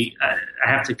I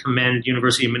have to commend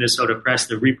University of Minnesota Press.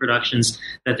 The reproductions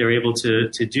that they're able to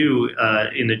do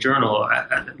in the journal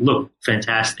look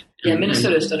fantastic. Yeah,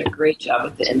 Minnesota's done a great job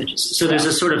with the images. So there's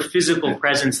a sort of physical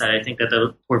presence that I think that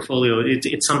the portfolio,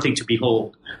 it's something to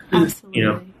behold. Absolutely. You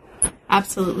know?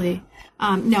 Absolutely.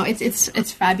 No,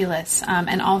 it's fabulous.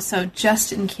 And also,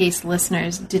 just in case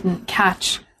listeners didn't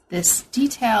catch this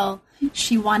detail,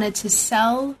 she wanted to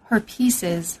sell her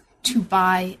pieces to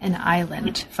Buy an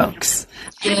Island, folks.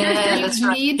 Yeah, that's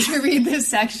right. You need to read this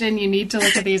section. You need to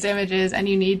look at these images, and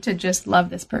you need to just love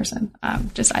this person.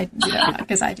 Because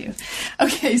I do.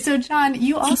 Okay, so John,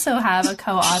 you also have a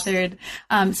co-authored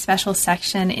special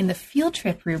section in the field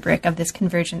trip rubric of this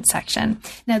Convergence section.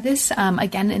 Now, this,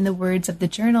 again, in the words of the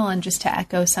journal, and just to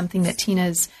echo something that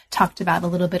Tina's talked about a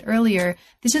little bit earlier,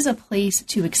 this is a place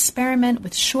to experiment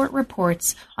with short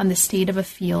reports on the state of a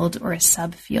field or a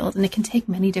subfield, and it can take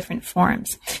many different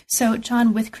forms. So,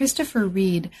 John, with Christopher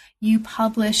Reid, you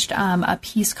published a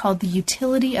piece called The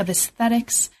Utility of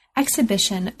Aesthetics,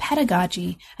 Exhibition,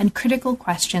 Pedagogy, and Critical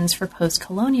Questions for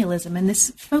Postcolonialism. And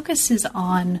this focuses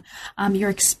on your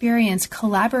experience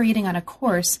collaborating on a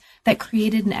course that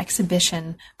created an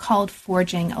exhibition called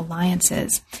Forging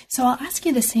Alliances. So I'll ask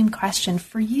you the same question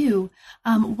for you.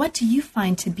 What do you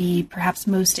find to be perhaps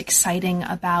most exciting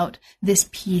about this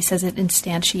piece as it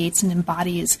instantiates and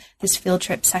embodies this field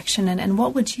trip section? And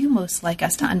what would you most like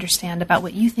us to understand about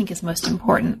what you think is most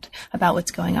important about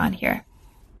what's going on here?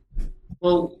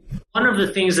 Well, one of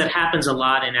the things that happens a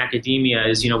lot in academia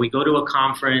is, we go to a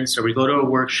conference or we go to a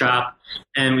workshop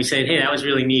and we say, hey, that was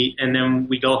really neat. And then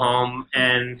we go home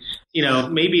and,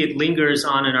 maybe it lingers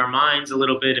on in our minds a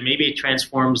little bit and maybe it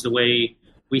transforms the way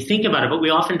we think about it. But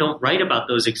we often don't write about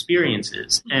those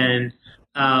experiences. And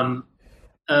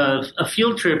a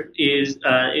field trip is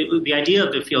the idea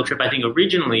of the field trip, I think,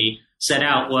 originally set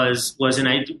out was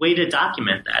a way to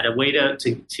document that, a way to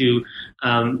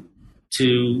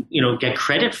get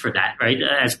credit for that, right?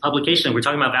 As publication, we're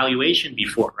talking about valuation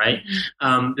before, right?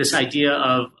 This idea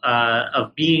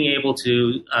of being able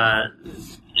to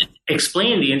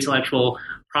explain the intellectual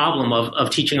problem of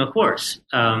teaching a course,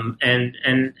 and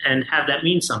have that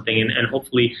mean something, and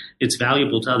hopefully it's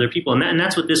valuable to other people. And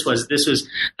that's what this was. This was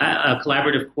a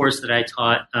collaborative course that I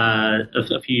taught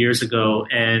a few years ago,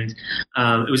 and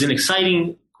it was an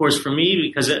exciting course for me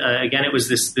because again, it was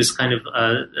this kind of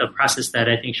a process that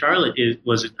I think Charlotte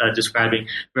was describing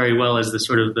very well as the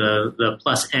sort of the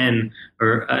plus N,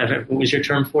 or what was your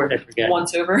term for it? I forget.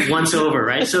 Once over,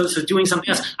 right? So doing something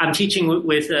else. I'm teaching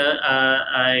with a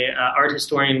art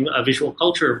historian, a visual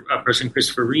culture person,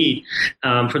 Christopher Reid,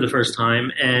 for the first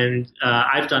time, and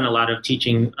I've done a lot of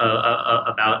teaching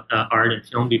about art and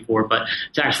film before, but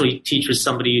to actually teach with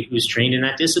somebody who's trained in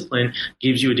that discipline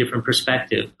gives you a different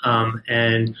perspective,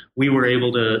 and we were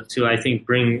able to I think,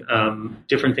 bring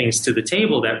different things to the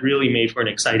table that really made for an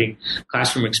exciting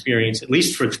classroom experience, at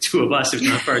least for the two of us, if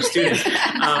not for our students.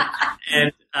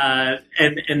 And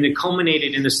it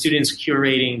culminated in the students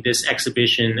curating this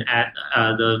exhibition at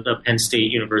the Penn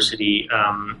State University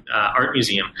Art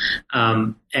Museum,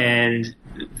 and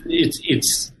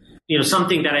it's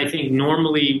something that I think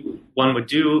normally one would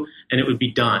do and it would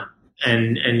be done.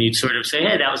 And you'd sort of say,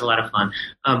 hey, that was a lot of fun.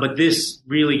 But this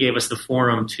really gave us the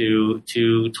forum to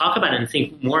talk about it and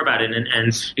think more about it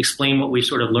and explain what we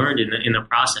sort of learned in the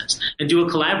process and do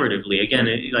it collaboratively. Again,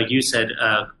 like you said,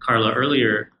 Carla,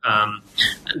 earlier,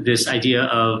 this idea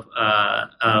of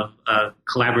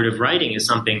collaborative writing is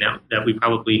something that we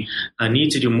probably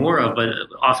need to do more of, but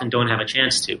often don't have a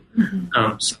chance to.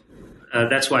 Mm-hmm. So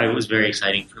that's why it was very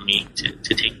exciting for me to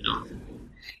take it on.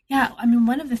 Yeah, I mean,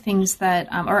 one of the things that,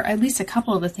 or at least a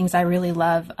couple of the things I really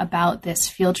love about this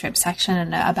field trip section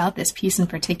and about this piece in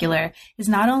particular is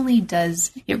not only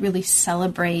does it really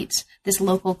celebrate this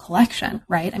local collection,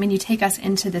 right? I mean, you take us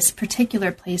into this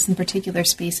particular place and particular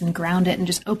space and ground it and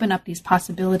just open up these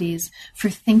possibilities for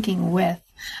thinking with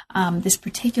this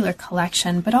particular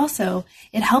collection, but also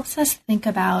it helps us think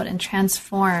about and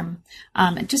transform,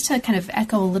 just to kind of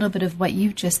echo a little bit of what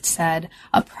you just said,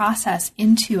 a process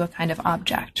into a kind of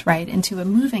object, right? Into a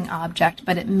moving object,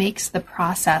 but it makes the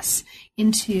process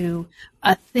into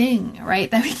a thing, right,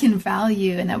 that we can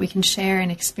value and that we can share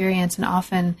and experience. And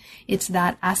often it's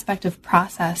that aspect of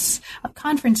process of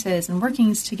conferences and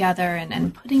working together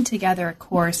and putting together a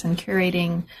course and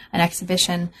curating an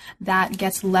exhibition that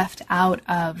gets left out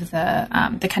of the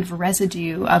kind of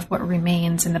residue of what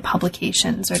remains in the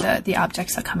publications or the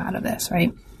objects that come out of this,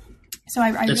 right? So I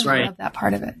really love that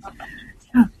part of it.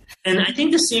 Yeah. And I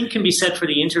think the same can be said for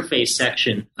the interface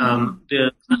section.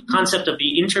 The concept of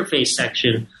the interface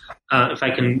section, if I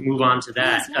can move on to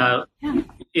that,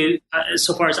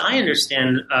 so far as I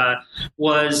understand,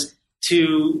 was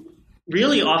to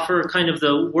really offer kind of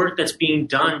the work that's being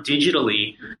done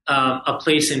digitally a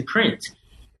place in print.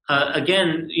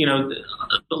 Again,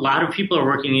 a lot of people are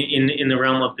working in the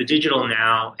realm of the digital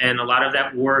now, and a lot of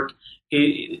that work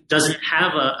it doesn't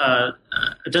have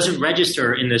it doesn't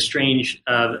register in the strange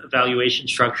valuation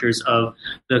structures of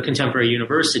the contemporary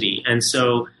university. And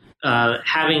so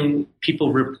having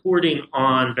people reporting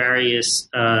on various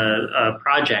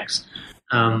projects.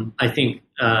 I think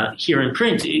here in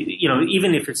print,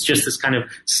 even if it's just this kind of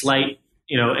slight,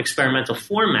 experimental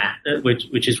format,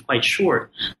 which is quite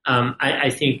short, I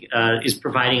think is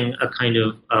providing a kind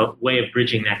of way of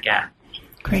bridging that gap.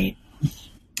 Great.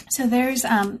 So there's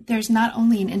not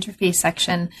only an interface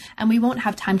section, and we won't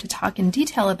have time to talk in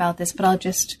detail about this, but I'll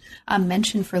just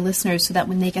mention for listeners so that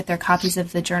when they get their copies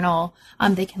of the journal,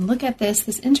 they can look at this.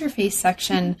 This interface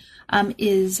section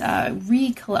is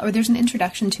there's an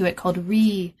introduction to it called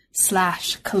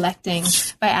Re/Collecting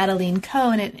by Adeline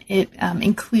Coe, and it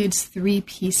includes 3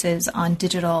 pieces on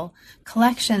digital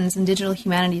collections and digital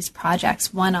humanities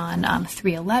projects. One on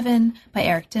 311 by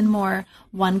Eric Dinmore,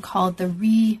 one called the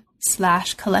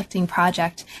Re/Collecting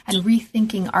Project and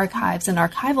Rethinking Archives and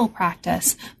Archival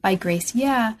Practice by Grace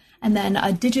Ye, and then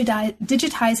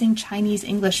Digitizing Chinese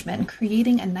Englishmen,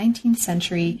 Creating a 19th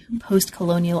Century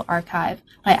Post-Colonial Archive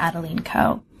by Adeline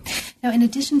Coe. Now, in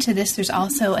addition to this, there's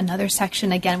also another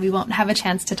section, again, we won't have a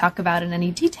chance to talk about in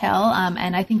any detail,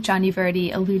 and I think, John, you've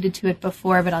already alluded to it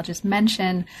before, but I'll just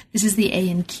mention, this is the A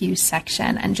and Q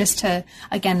section. And just to,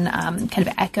 again, kind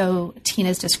of echo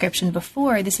Tina's description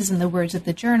before, this is in the words of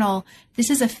the journal,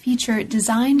 this is a feature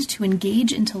designed to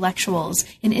engage intellectuals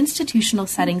in institutional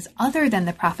settings other than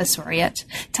the professoriate,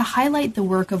 to highlight the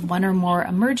work of one or more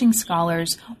emerging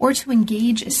scholars, or to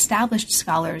engage established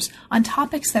scholars on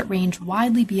topics that range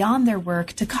widely beyond their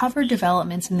work to cover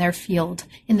developments in their field,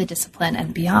 in the discipline,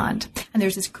 and beyond. And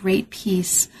there's this great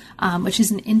piece, which is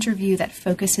an interview that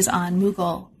focuses on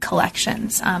Mughal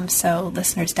collections. So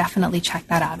listeners, definitely check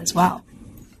that out as well.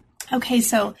 Okay,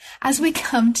 so as we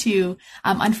come to,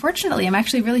 unfortunately, I'm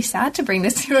actually really sad to bring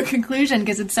this to a conclusion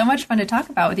because it's so much fun to talk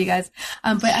about with you guys.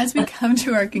 But as we come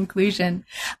to our conclusion,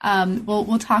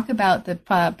 we'll talk about the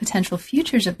potential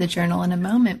futures of the journal in a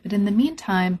moment. But in the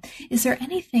meantime, is there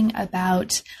anything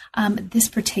about this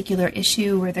particular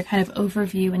issue or the kind of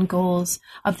overview and goals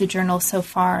of the journal so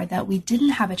far that we didn't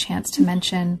have a chance to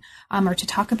mention or to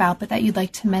talk about, but that you'd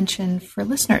like to mention for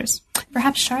listeners?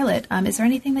 Perhaps Charlotte, is there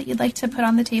anything that you'd like to put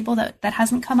on the table that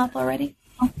hasn't come up already?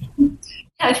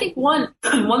 I think one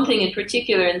thing in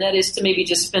particular, and that is to maybe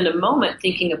just spend a moment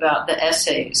thinking about the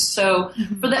essays. So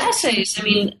for the essays, I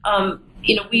mean,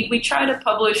 we try to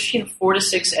publish 4 to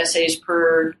 6 essays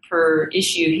per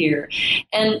issue here,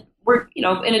 and we're,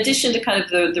 in addition to kind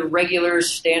of the regular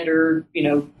standard,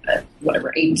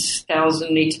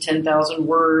 8,000 to 10,000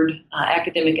 word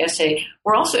academic essay,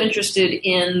 we're also interested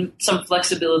in some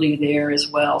flexibility there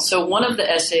as well. So one of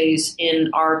the essays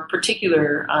in our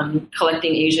particular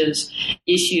Collecting Asia's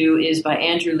issue is by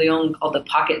Andrew Leung, called The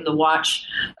Pocket and the Watch,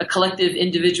 a collective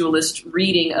individualist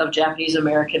reading of Japanese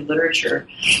American literature.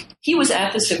 He was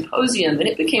at the symposium, and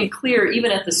it became clear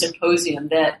even at the symposium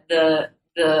that the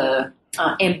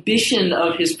ambition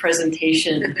of his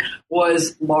presentation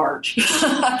was large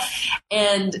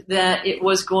and that it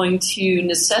was going to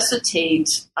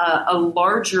necessitate a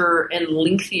larger and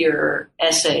lengthier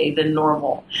essay than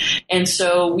normal. And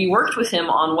so we worked with him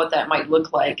on what that might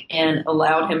look like and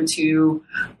allowed him to,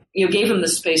 gave him the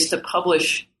space to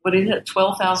publish,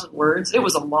 12,000 words? It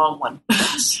was a long one.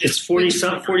 It's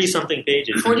 40-something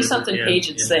pages. 40-something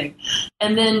pages thing.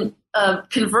 And then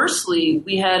conversely,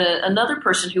 we had another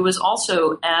person who was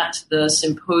also at the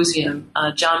symposium,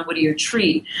 John Whittier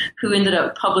Treat, who ended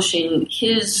up publishing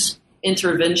his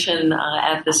intervention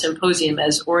at the symposium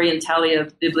as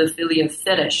Orientalia Bibliophilia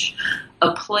Fetish,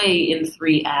 a play in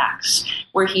 3 acts,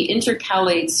 where he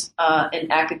intercalates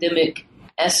an academic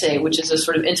essay, which is a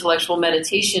sort of intellectual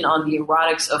meditation on the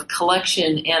erotics of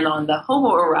collection and on the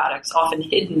homoerotics, often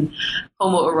hidden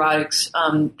homoerotics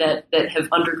that have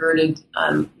undergirded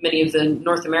many of the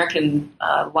North American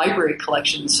library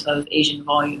collections of Asian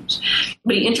volumes.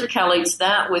 But he intercalates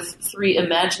that with 3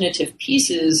 imaginative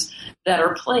pieces that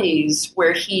are plays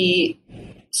where he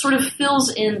sort of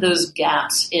fills in those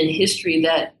gaps in history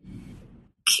that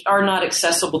are not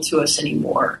accessible to us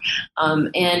anymore.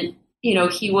 And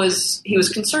he was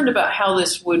concerned about how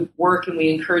this would work, and we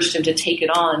encouraged him to take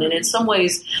it on. And in some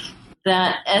ways,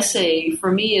 that essay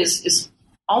for me is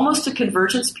almost a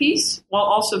convergence piece while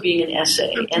also being an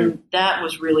essay, and that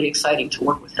was really exciting to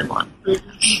work with him on.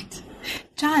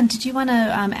 John, did you want to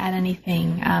add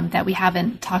anything that we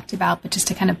haven't talked about, but just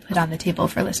to kind of put on the table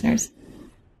for listeners?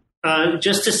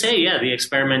 Just to say, the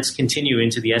experiments continue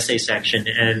into the essay section,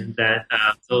 and that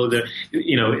though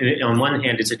on one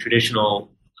hand it's a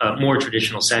more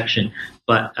traditional section,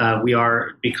 but we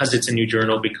are, because it's a new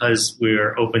journal, because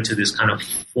we're open to this kind of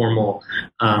formal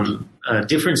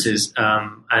differences,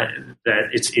 that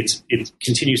it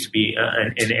continues to be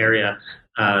an area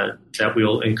that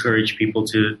we'll encourage people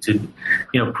to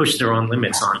push their own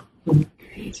limits on.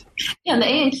 Yeah, and the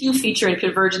A&Q feature in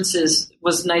Convergences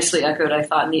was nicely echoed, I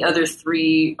thought, in the other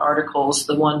 3 articles.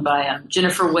 The one by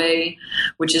Jennifer Wei,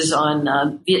 which is on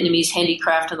Vietnamese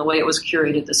handicraft and the way it was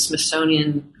curated, the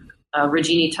Smithsonian,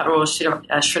 Rajini Taro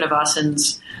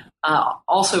Srinivasan's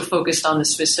also focused on the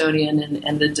Smithsonian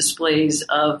and the displays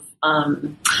of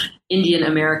Indian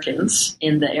Americans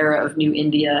in the era of New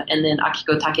India, and then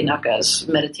Akiko Takenaka's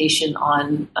meditation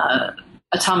on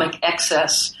atomic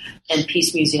excess and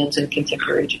peace museums in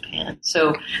contemporary Japan.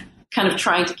 So kind of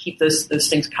trying to keep those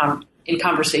things in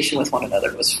conversation with one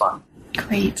another was fun.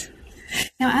 Great.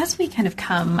 Now, as we kind of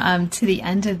come to the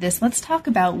end of this, let's talk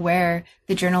about where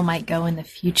the journal might go in the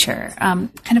future.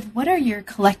 Kind of what are your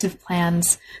collective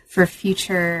plans for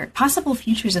possible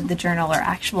futures of the journal or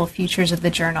actual futures of the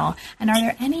journal? And are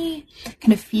there any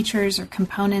kind of features or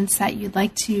components that you'd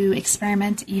like to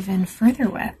experiment even further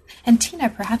with? And Tina,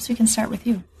 perhaps we can start with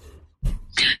you.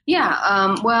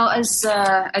 Yeah, well,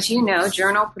 as you know,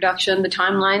 journal production, the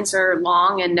timelines are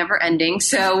long and never ending.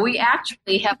 So we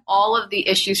actually have all of the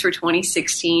issues for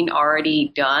 2016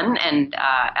 already done and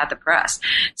at the press.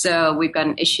 So we've got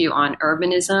an issue on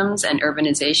urbanisms and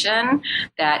urbanization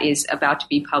that is about to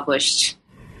be published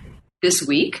this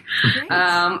week. We've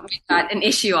got an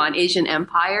issue on Asian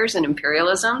empires and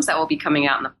imperialisms that will be coming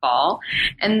out in the fall.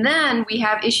 And then we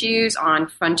have issues on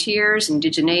frontiers,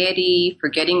 indigeneity,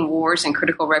 forgetting wars, and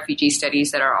critical refugee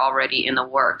studies that are already in the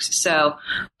works. So,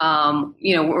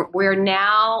 we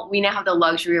now have the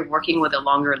luxury of working with a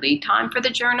longer lead time for the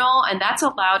journal, and that's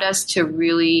allowed us to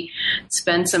really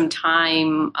spend some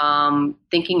time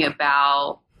thinking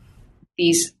about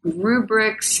these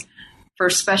rubrics for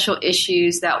special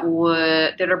issues that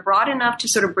are broad enough to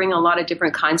sort of bring a lot of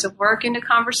different kinds of work into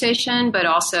conversation, but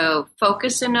also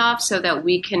focused enough so that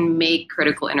we can make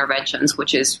critical interventions,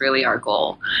 which is really our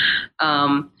goal.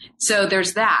 So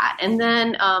there's that. And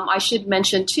then I should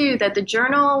mention, too, that the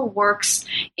journal works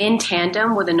in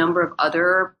tandem with a number of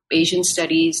other Asian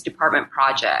Studies Department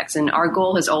projects. And our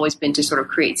goal has always been to sort of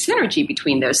create synergy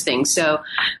between those things. So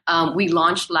we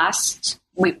launched last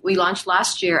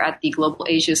year at the Global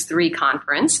Asia's 3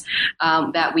 conference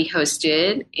that we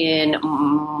hosted in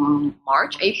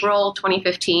April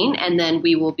 2015. And then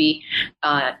we will be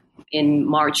in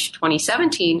March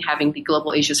 2017 having the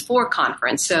Global Asia's 4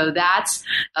 conference. So that's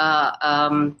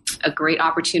a great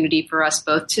opportunity for us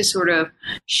both to sort of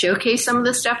showcase some of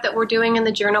the stuff that we're doing in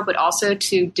the journal, but also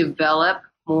to develop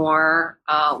more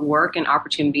work and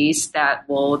opportunities that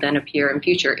will then appear in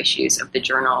future issues of the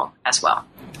journal as well.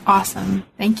 Awesome.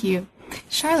 Thank you.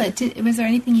 Charlotte, was there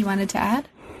anything you wanted to add?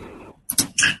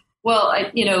 Well,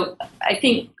 I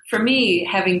think for me,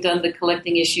 having done the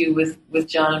collecting issue with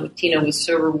John and with Tina was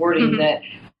so rewarding that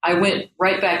I went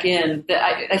right back in.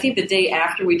 I think the day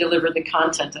after we delivered the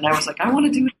content, and I was like, I want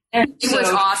to do it again. It was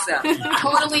awesome.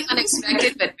 Totally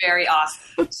unexpected, but very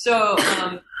awesome. So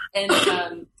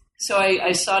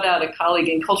I sought out a colleague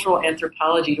in cultural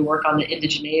anthropology to work on the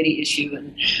indigeneity issue,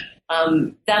 and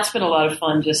that's been a lot of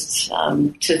fun just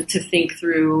to think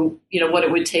through, what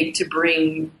it would take to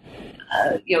bring,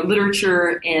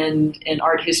 literature and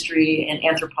art history and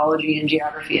anthropology and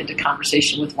geography into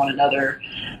conversation with one another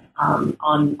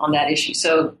on that issue.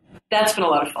 So that's been a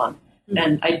lot of fun,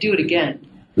 and I'd do it again,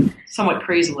 somewhat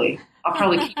crazily. I'll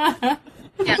probably keep.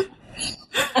 Yeah.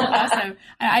 Awesome.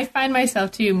 I find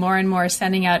myself too more and more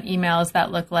sending out emails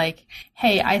that look like,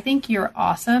 hey, I think you're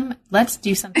awesome. Let's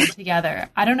do something together.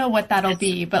 I don't know what that'll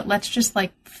be, but let's just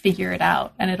figure it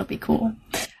out and it'll be cool.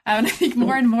 And I think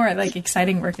more and more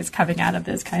exciting work is coming out of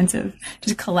those kinds of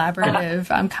just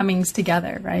collaborative comings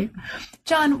together, right?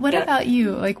 John, what about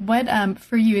you? What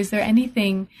for you, is there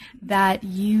anything that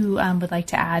you would like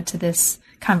to add to this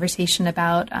conversation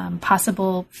about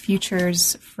possible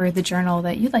futures for the journal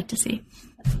that you'd like to see?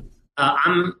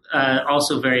 I'm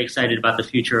also very excited about the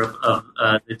future of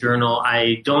the journal.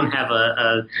 I don't have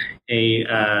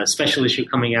a special issue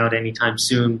coming out anytime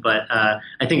soon, but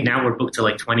I think now we're booked to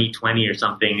 2020 or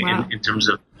something. Wow. in terms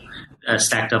of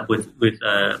stacked up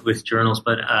with journals.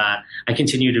 But I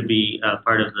continue to be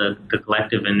part of the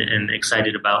collective and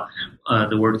excited about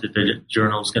the work that the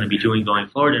journal is going to be doing going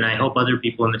forward. And I hope other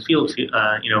people in the field,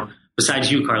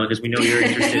 besides you, Carla, because we know you're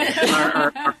interested,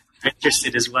 are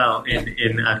interested as well in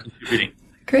contributing.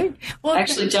 Great. Well,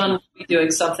 actually, John will be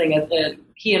doing something.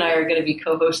 He and I are going to be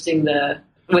co-hosting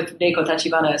with Neiko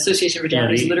Tachibana Association for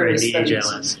Japanese Literary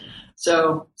Studies.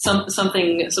 So some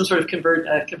sort of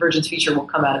convergence feature will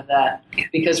come out of that,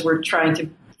 because we're trying to,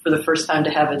 for the first time,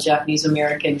 to have a Japanese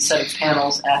American set of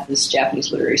panels at this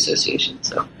Japanese Literary Association.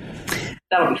 So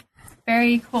that'll be fun.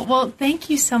 Very cool. Well, thank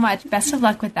you so much. Best of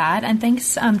luck with that. And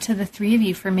thanks to the three of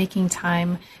you for making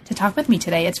time to talk with me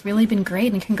today. It's really been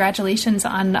great. And congratulations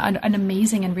on an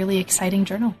amazing and really exciting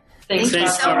journal. Thank you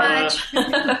so much.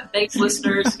 Thanks,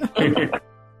 listeners.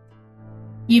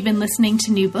 You've been listening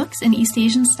to New Books in East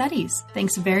Asian Studies.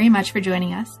 Thanks very much for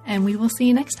joining us, and we will see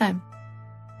you next time.